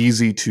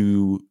easy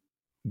to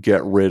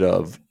get rid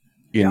of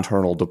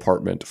internal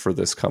department for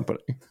this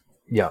company.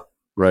 Yeah.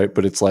 Right.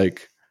 But it's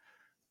like,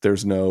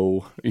 there's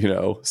no,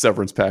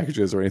 severance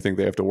packages or anything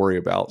they have to worry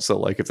about. So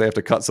like if they have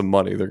to cut some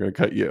money, they're going to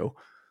cut you.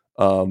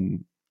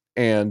 And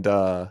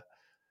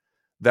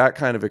that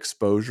kind of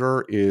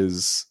exposure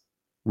is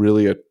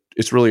really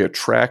it's really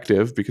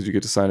attractive because you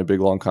get to sign a big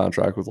long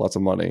contract with lots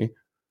of money.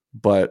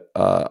 But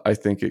I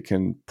think it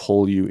can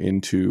pull you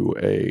into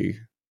a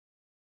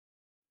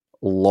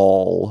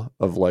lull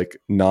of like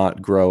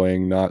not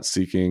growing, not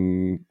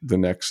seeking the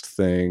next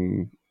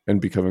thing, and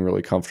becoming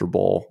really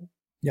comfortable.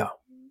 Yeah.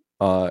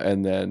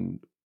 And then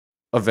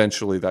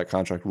eventually that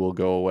contract will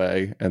go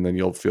away and then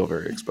you'll feel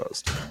very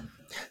exposed.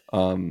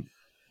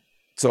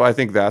 So I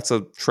think that's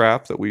a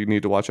trap that we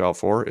need to watch out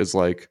for, is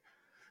like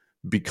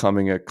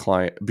becoming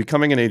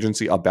an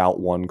agency about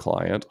one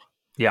client.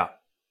 Yeah.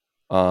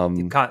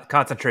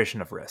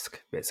 Concentration of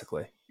risk,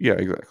 basically. Yeah,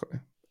 exactly.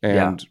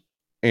 And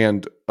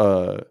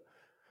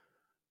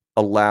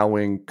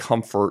allowing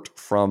comfort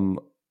from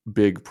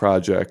big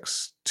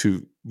projects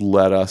to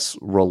let us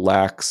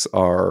relax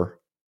our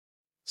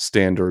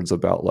standards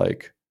about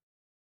like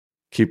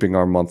keeping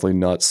our monthly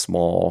nuts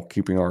small,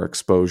 keeping our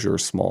exposure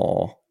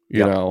small,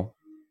 you know,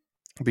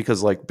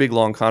 because like big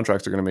long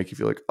contracts are going to make you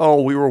feel like,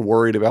 oh, we were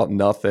worried about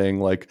nothing,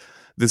 like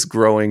this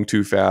growing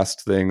too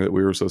fast thing that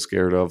we were so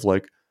scared of.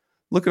 Like,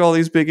 look at all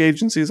these big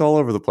agencies all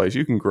over the place.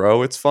 You can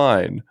grow, it's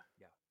fine.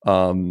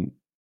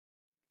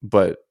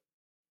 But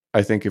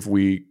I think if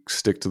we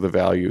stick to the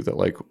value that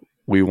like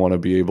we want to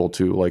be able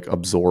to like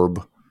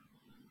absorb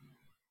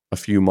a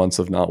few months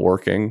of not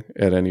working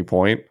at any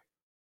point,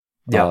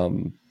 Yeah.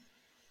 um,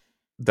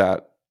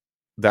 that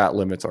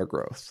limits our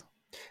growth.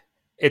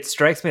 It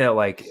strikes me that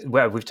like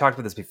well, we've talked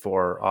about this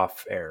before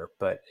off air,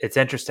 but it's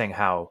interesting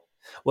how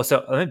well.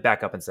 So let me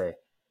back up and say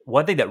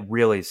one thing that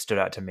really stood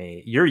out to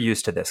me. You're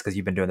used to this because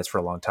you've been doing this for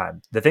a long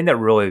time. The thing that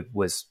really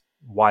was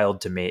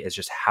wild to me is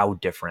just how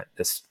different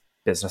this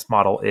business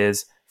model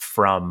is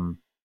from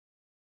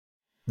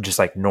just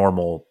like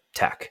normal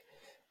tech.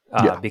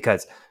 Yeah.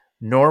 Because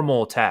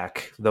normal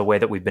tech, the way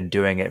that we've been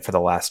doing it for the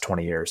last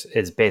 20 years,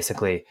 is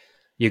basically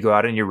you go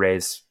out and you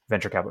raise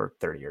venture capital, or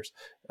 30 years.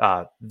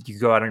 You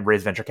go out and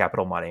raise venture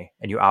capital money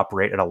and you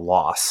operate at a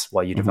loss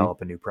while you Mm-hmm.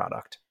 develop a new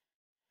product.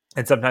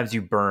 And sometimes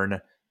you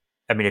burn.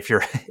 I mean, if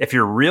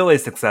you're really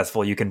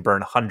successful, you can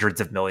burn hundreds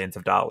of millions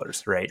of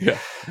dollars, right? Yeah.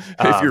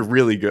 If you're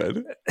really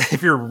good.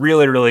 If you're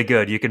really, really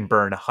good, you can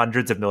burn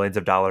hundreds of millions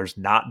of dollars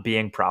not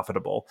being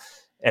profitable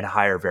and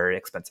hire very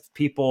expensive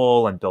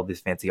people and build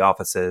these fancy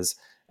offices.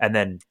 And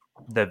then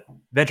the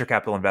venture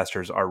capital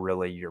investors are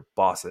really your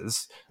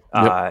bosses.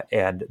 Yep.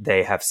 And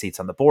they have seats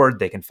on the board.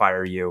 They can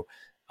fire you.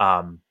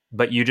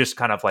 But you just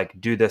kind of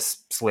like do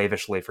this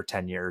slavishly for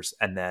 10 years.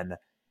 And then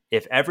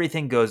if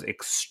everything goes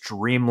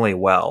extremely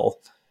well,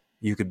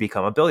 you could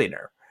become a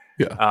billionaire,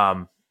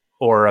 Yeah.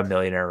 or a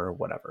millionaire or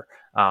whatever.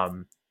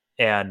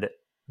 And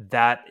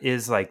that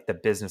is like the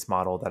business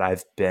model that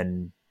I've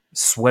been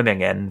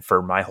swimming in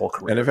for my whole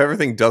career. And if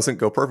everything doesn't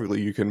go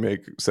perfectly, you can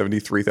make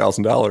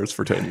 $73,000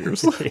 for 10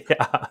 years.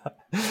 Yeah,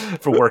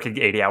 for working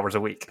 80 hours a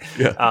week.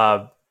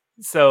 Yeah.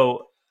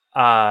 So,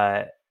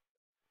 and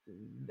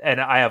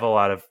I have a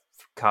lot of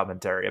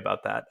commentary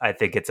about that. I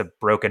think it's a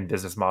broken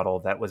business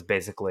model that was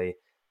basically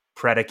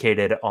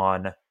predicated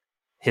on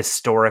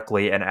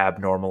historically and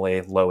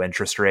abnormally low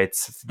interest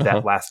rates that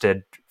Uh-huh.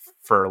 lasted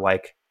for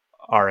like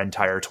our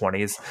entire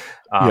 20s.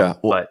 Yeah.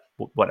 Well,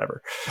 But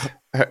whatever.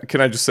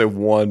 can I just say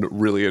one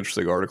really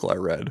interesting article I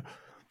read,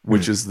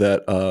 which is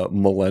that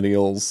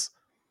millennials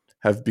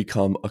have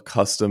become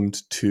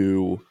accustomed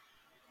to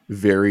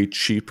very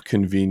cheap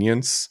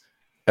convenience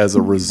as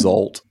a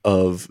result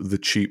of the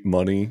cheap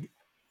money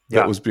that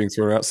Yeah. was being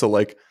thrown out. So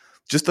like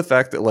just the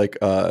fact that like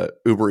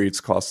Uber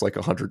Eats costs like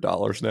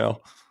 $100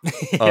 now.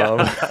 Um,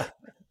 Yeah.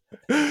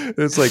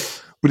 it's like,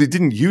 but it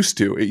didn't used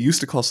to. It used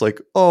to cost like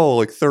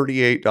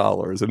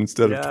 $38 and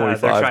instead of Yeah. They're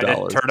trying to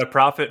 $25. turn a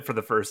profit for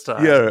the first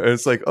time. Yeah, and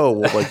it's like, oh,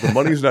 well, like the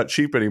money's not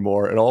cheap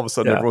anymore, and all of a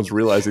sudden Yeah. everyone's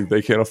realizing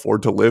they can't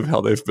afford to live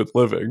how they've been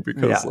living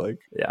because Yeah. like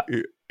Yeah.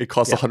 it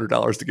costs Yeah.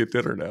 $100 to get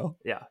dinner now.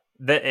 Yeah.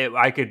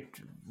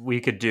 We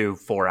could do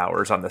 4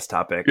 hours on this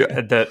topic.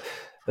 Yeah.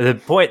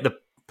 The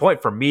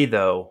point for me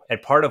though,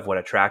 and part of what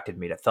attracted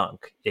me to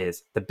Thunk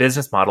is the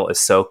business model is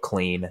so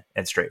clean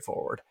and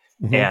straightforward.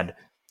 Mm-hmm. And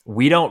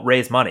we don't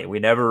raise money. We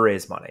never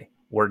raise money.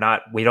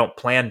 We don't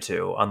plan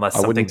to unless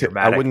something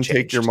dramatic I wouldn't changed.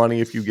 take your money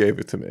if you gave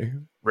it to me.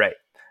 Right.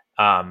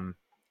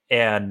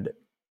 And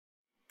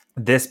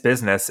this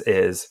business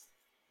is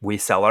we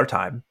sell our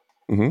time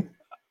Mm-hmm.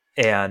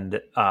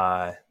 and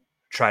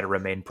try to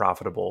remain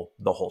profitable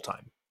the whole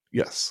time.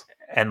 Yes.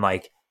 And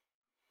like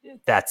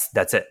that's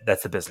it.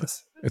 That's the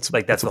business. It's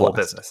like that's a the whole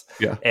blast. business.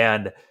 Yeah.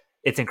 And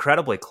it's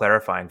incredibly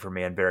clarifying for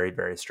me and very,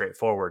 very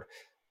straightforward.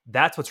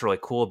 That's what's really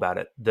cool about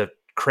it. The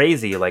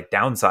crazy like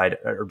downside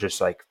or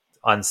just like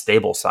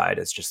unstable side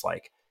is just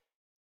like,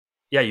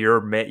 yeah,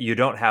 you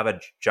don't have a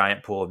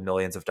giant pool of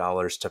millions of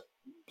dollars to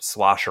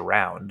slosh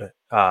around.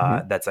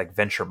 That's like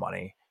venture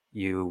money.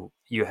 You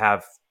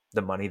have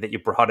the money that you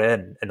brought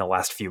in the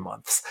last few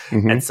months.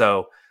 Mm-hmm. And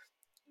so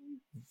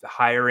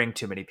hiring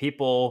too many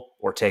people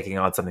or taking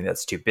on something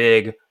that's too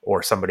big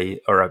or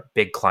somebody or a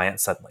big client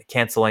suddenly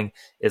canceling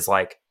is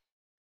like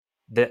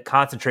the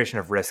concentration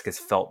of risk is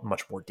felt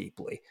much more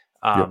deeply.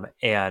 Yep.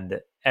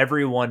 And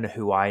everyone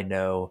who I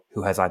know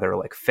who has either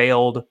like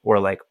failed or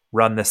like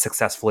run this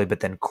successfully, but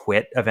then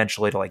quit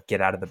eventually to like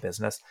get out of the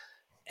business,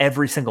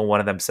 every single one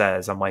of them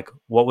says, I'm like,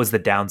 what was the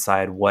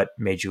downside? What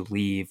made you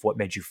leave? What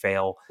made you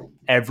fail?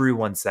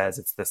 Everyone says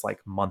it's this like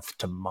month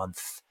to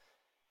month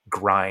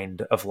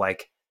grind of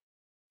like,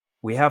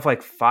 we have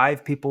like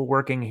 5 people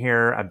working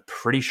here. I'm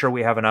pretty sure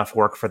we have enough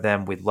work for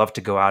them. We'd love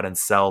to go out and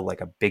sell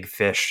like a big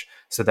fish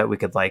so that we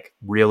could like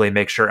really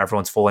make sure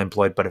everyone's fully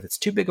employed. But if it's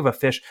too big of a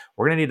fish,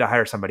 we're going to need to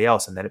hire somebody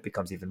else. And then it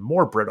becomes even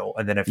more brittle.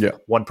 And then if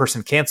one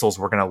person cancels,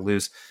 we're going to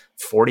lose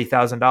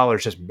 $40,000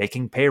 just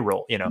making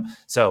payroll,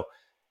 So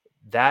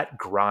that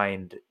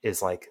grind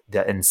is like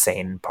the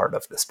insane part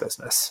of this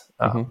business.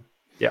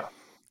 Yeah.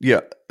 Yeah.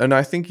 And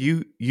I think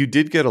you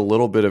did get a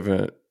little bit of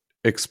an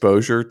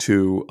exposure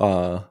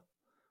to,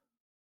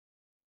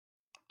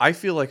 I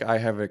feel like I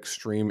have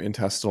extreme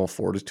intestinal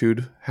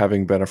fortitude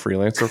having been a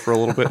freelancer for a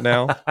little bit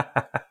now,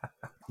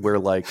 where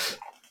like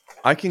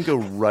I can go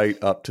right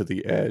up to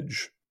the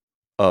edge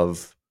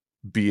of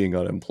being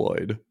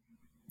unemployed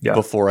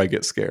before I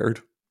get scared,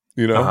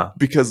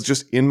 because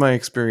just in my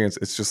experience,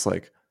 it's just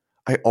like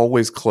I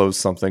always close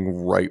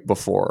something right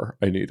before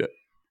I need it,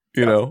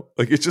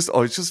 like it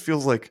just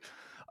feels like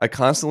I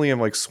constantly am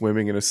like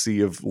swimming in a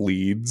sea of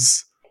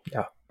leads.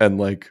 Yeah. And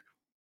like,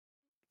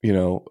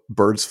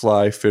 birds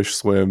fly, fish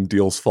swim,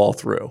 deals fall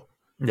through.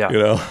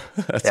 Yeah.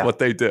 That's Yeah. what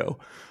they do.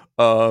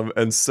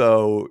 And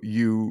so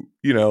you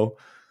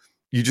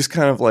just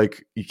kind of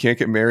like, you can't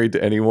get married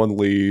to any one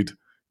lead.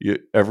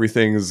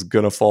 Everything's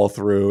going to fall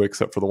through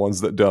except for the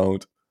ones that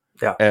don't.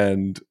 Yeah.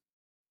 And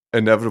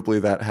inevitably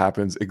that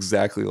happens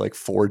exactly like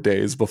 4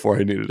 days before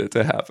I needed it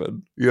to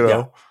happen,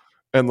 Yeah.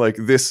 And like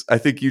this, I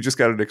think you just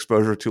got an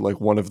exposure to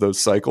like one of those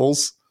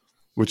cycles,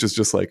 which is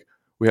just like,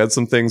 we had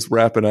some things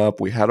wrapping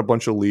up. We had a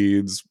bunch of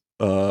leads.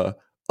 Of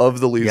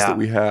the leads that Yeah.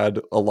 we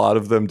had, a lot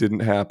of them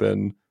didn't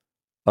happen.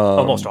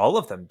 Almost all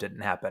of them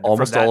didn't happen. From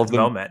Almost all that of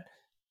them. moment,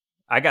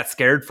 I got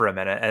scared for a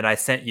minute, and I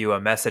sent you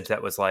a message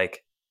that was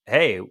like,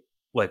 "Hey,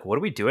 like, what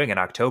are we doing in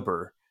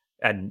October?"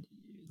 And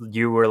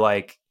you were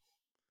like,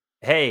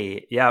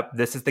 "Hey, yeah,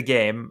 this is the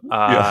game.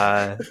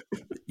 Yeah.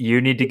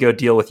 You need to go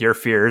deal with your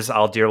fears.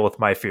 I'll deal with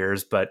my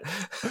fears." But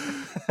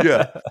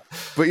Yeah.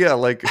 But yeah,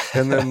 like,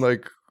 and then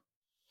like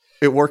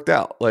it worked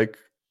out. Like,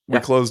 we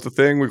yeah, closed a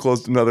thing, we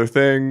closed another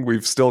thing,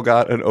 we've still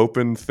got an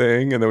open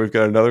thing, and then we've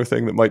got another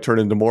thing that might turn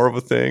into more of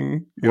a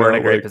thing. we're in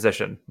a great Like,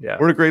 position. Yeah,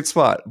 we're in a great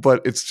spot.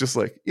 But it's just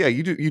like, yeah,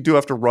 you do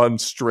have to run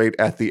straight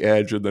at the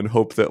edge and then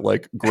hope that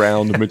like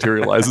ground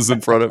materializes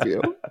in front of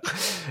you.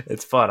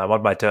 It's fun. I'm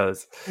on my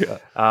toes. Yeah.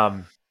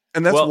 Um,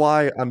 And that's well,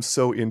 why I'm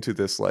so into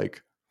this,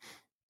 like,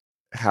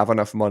 have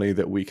enough money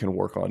that we can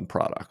work on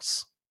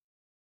products.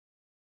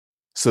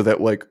 So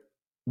that like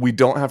we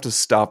don't have to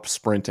stop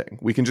sprinting.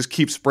 We can just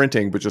keep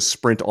sprinting, but just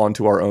sprint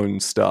onto our own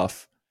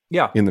stuff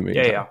yeah, in the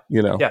meantime.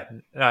 yeah.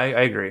 I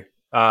agree.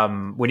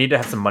 We need to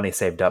have some money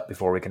saved up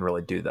before we can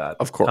really do that.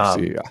 Of course,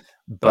 yeah.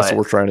 That's what But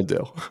we're trying to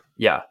do.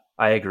 yeah,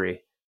 I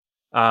agree.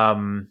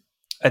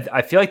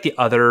 I feel like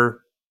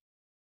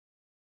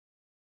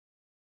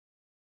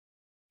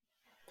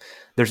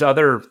there's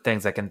other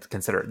things I can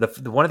consider.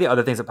 One of the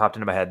other things that popped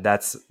into my head,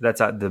 that's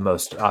the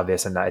most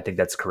obvious, and I think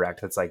that's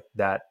correct. It's like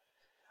that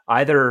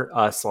either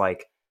us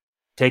like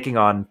taking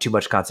on too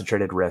much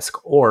concentrated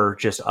risk, or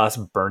just us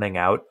burning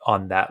out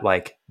on that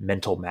like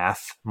mental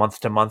math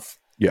month to month.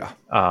 Yeah.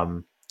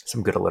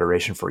 Some good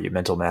alliteration for you,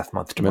 mental math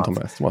month to Mental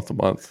month. math month to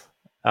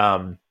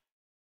month.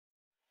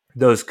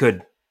 Those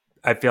could,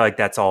 I feel like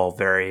that's all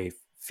very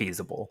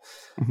feasible.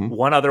 Mm-hmm.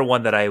 One other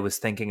one that I was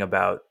thinking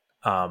about,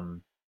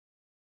 wow,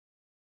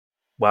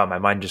 my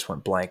mind just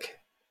went blank.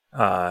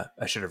 I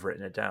should have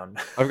written it down.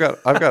 I've got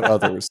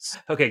others.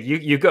 Okay,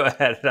 you go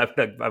ahead. I'm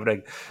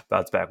gonna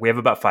bounce back. We have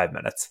about 5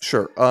 minutes.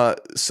 Sure.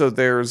 So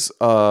there's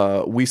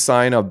we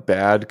sign a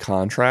bad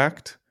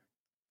contract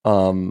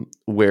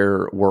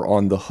where we're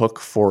on the hook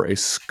for a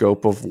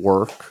scope of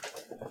work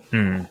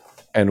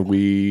and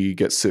we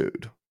get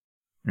sued.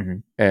 Mm-hmm.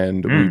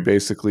 And we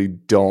basically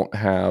don't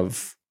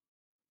have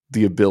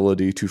the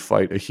ability to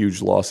fight a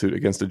huge lawsuit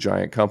against a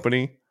giant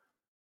company.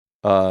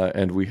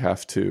 And we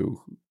have to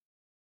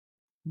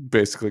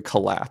basically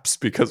collapse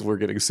because we're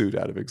getting sued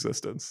out of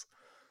existence.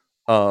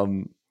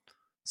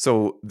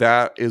 So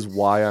that is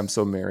why I'm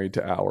so married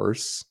to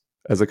hours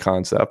as a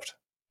concept.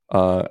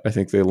 I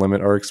think they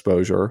limit our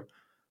exposure.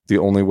 The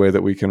only way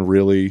that we can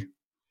really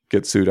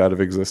get sued out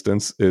of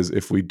existence is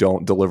if we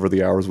don't deliver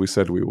the hours we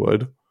said we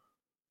would.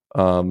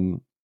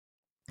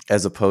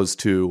 As opposed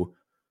to,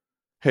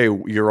 hey,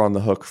 you're on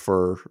the hook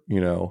for,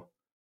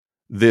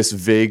 this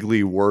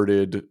vaguely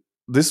worded.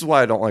 This is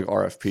why I don't like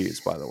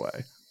RFPs, by the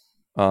way.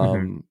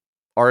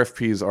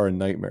 RFPs are a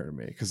nightmare to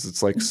me because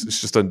it's like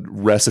it's just a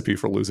recipe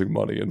for losing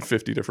money in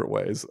 50 different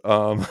ways.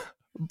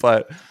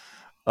 But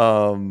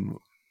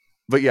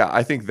yeah,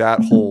 I think that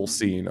whole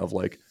scene of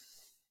like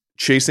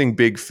chasing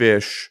big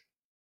fish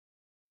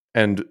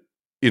and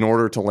in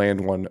order to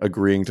land one,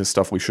 agreeing to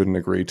stuff we shouldn't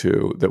agree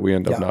to that we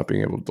end up not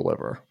being able to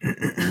deliver.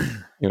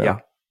 Yeah,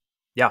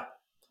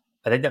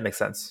 I think that makes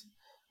sense.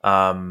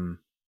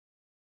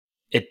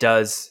 It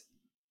does.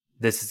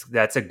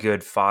 That's a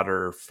good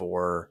fodder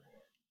for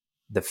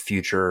the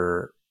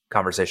future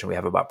conversation we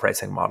have about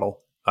pricing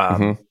model,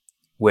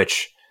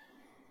 which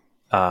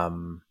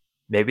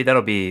maybe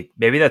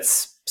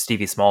that's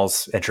Stevie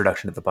Small's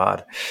introduction to the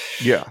pod.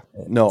 Yeah,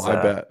 no, I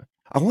bet.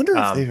 I wonder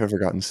if they've ever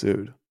gotten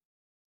sued.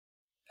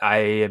 I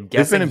am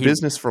guessing they've been in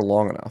business for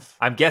long enough.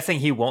 I'm guessing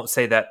he won't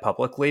say that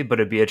publicly, but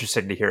it'd be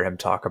interesting to hear him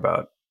talk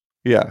about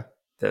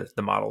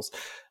the models.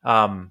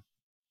 One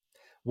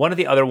of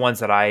the other ones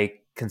that I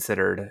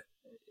considered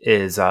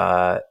is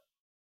I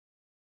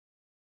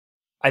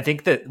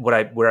think that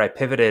where I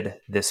pivoted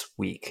this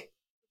week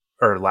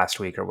or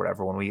last week or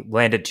whatever, when we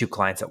landed 2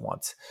 clients at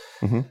once,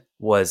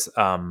 was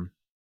I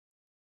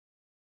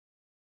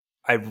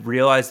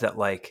realized that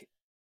like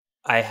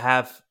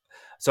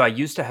I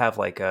used to have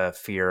like a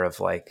fear of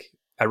like,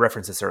 I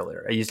referenced this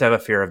earlier. I used to have a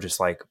fear of just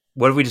like,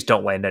 what if we just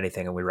don't land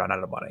anything and we run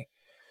out of money?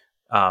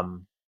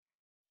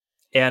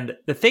 And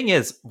the thing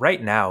is,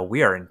 right now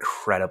we are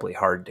incredibly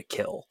hard to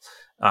kill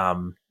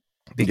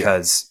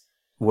because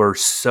we're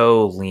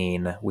so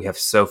lean. We have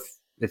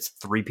it's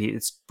 3 people.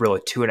 It's really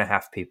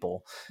 2.5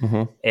 people,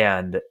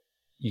 and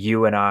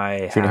you and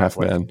I Two and a have half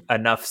like men.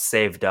 enough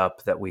saved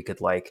up that we could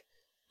like,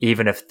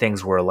 even if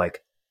things were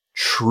like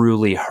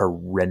truly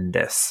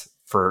horrendous,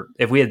 for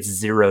if we had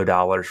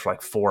 $0 for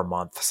like 4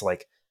 months,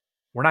 like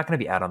we're not going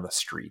to be out on the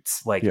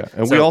streets. Like, Yeah,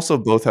 and we so, also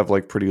both have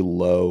like pretty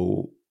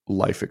low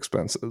life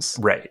expenses.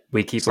 right.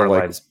 We keep So our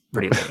like lives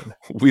pretty lean.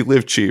 we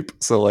live cheap,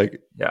 so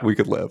like Yeah. we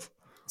could live.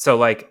 So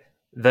like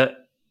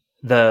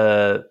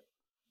the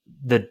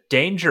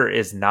danger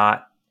is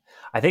not,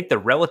 I think the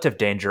relative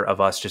danger of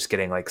us just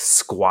getting like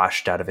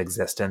squashed out of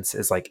existence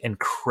is like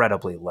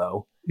incredibly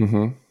low.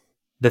 Mm-hmm.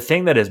 The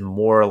thing that is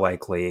more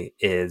likely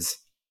is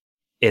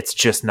it's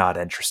just not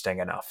interesting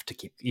enough to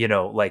keep,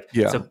 like,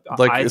 Yeah, so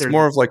like either, it's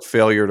more of like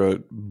failure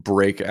to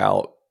break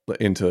out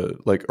into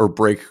like or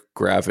break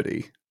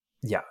gravity.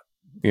 yeah,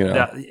 You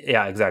know,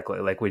 yeah, exactly.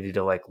 Like we need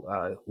to like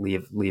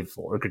leave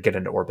or get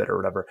into orbit or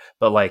whatever.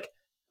 But like,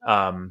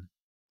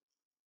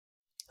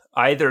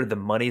 either the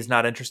money's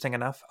not interesting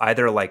enough,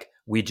 either like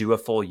we do a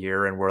full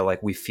year and we're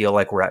like, we feel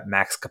like we're at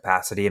max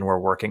capacity and we're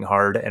working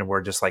hard and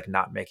we're just like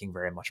not making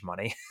very much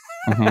money,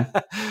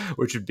 mm-hmm.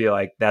 which would be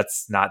like,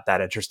 that's not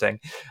that interesting.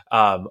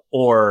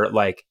 Or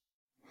like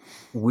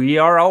we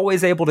are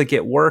always able to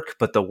get work,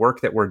 but the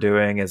work that we're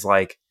doing is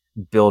like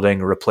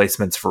building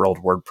replacements for old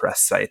WordPress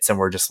sites. And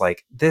we're just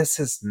like, this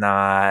is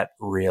not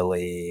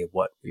really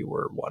what we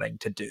were wanting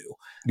to do.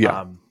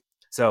 Yeah.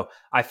 So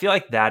I feel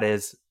like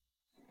that's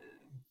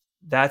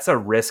a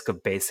risk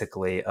of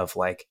basically of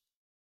like,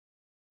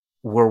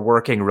 we're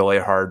working really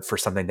hard for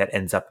something that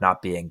ends up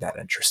not being that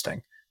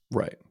interesting.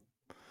 Right.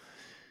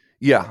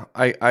 Yeah,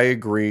 I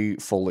agree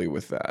fully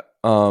with that.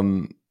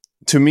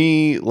 To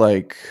me,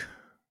 like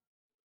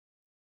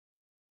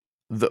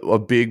a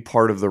big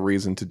part of the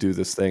reason to do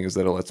this thing is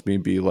that it lets me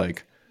be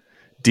like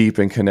deep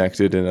and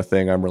connected in a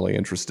thing I'm really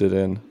interested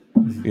in,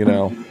 you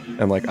know,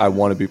 and like I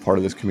want to be part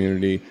of this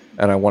community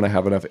and I want to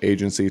have enough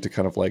agency to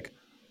kind of like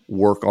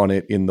work on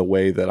it in the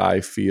way that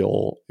I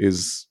feel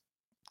is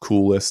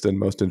coolest and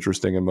most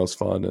interesting and most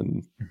fun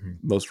and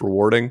most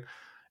rewarding.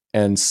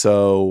 And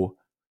so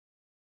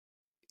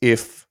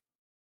if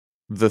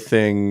the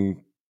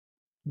thing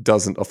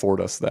doesn't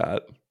afford us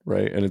that,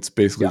 right, and it's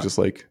basically just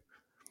like,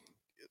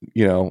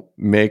 you know,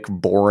 make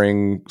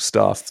boring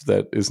stuff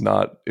that is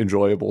not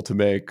enjoyable to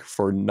make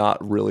for not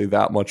really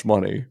that much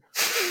money.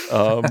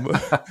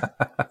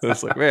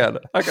 It's like, man,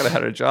 I could have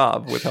had a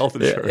job with health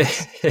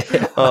insurance.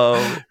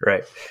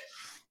 Right.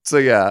 So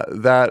yeah,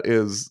 that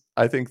is,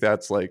 I think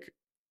that's like,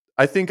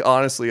 I think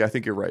honestly, I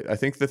think you're right. I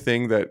think the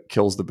thing that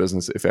kills the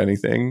business, if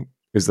anything,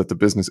 is that the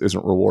business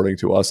isn't rewarding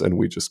to us and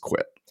we just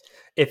quit.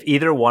 If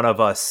either one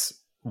of us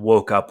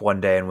woke up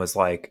one day and was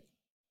like,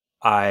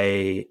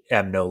 I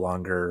am no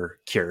longer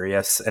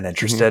curious and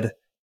interested,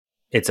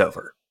 it's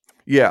over.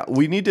 Yeah,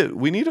 we need a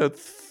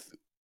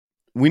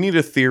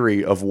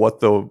theory of what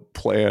the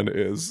plan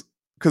is,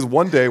 because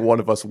one day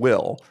one of us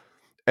will,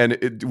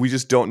 and we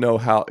just don't know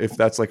how, if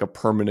that's like a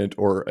permanent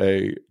or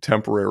a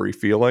temporary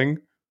feeling,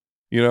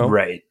 you know?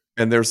 Right.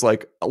 And there's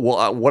like,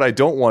 well, what I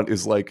don't want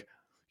is like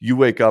you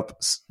wake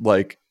up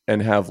like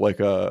and have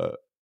like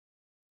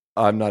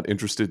I'm not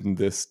interested in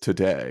this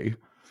today.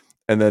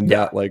 And then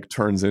that like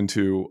turns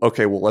into,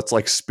 okay, well, let's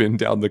like spin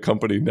down the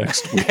company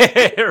next week.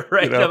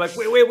 Right. You know? I'm like,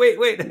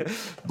 wait.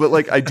 But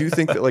like, I do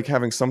think that like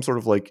having some sort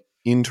of like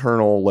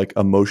internal, like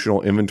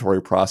emotional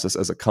inventory process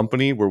as a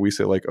company where we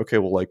say like, okay,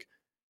 well, like,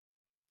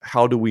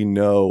 how do we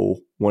know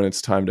when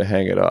it's time to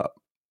hang it up?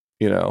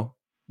 You know?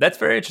 That's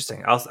very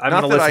interesting. I'm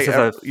going to list this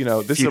as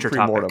this is a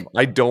pre-mortem. Topic.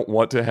 I don't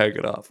want to hang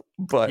it up,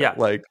 but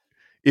like,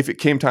 if it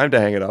came time to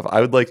hang it up,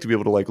 I would like to be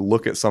able to like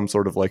look at some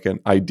sort of like an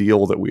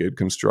ideal that we had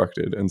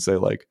constructed and say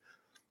like,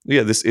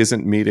 yeah, this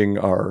isn't meeting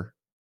our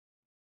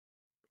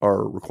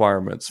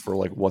requirements for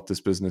like what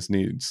this business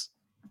needs.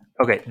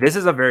 Okay, this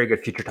is a very good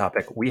future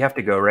topic. We have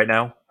to go right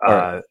now,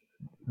 right.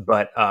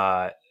 But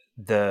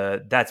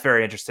that's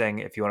very interesting.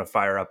 If you want to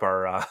fire up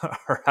our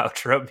our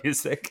outro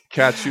music,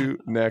 catch you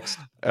next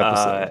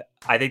episode.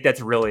 I think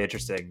that's really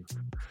interesting.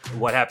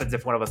 What happens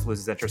if one of us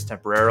loses interest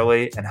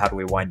temporarily, and how do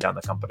we wind down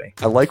the company?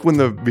 I like when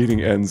the meeting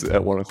ends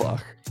at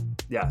 1:00.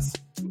 Yes.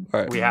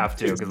 All right. We have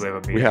to, because we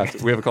have a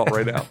meeting. We have a call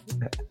right now.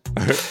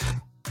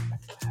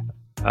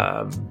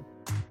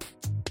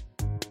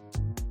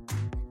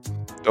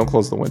 Don't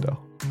close the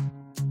window.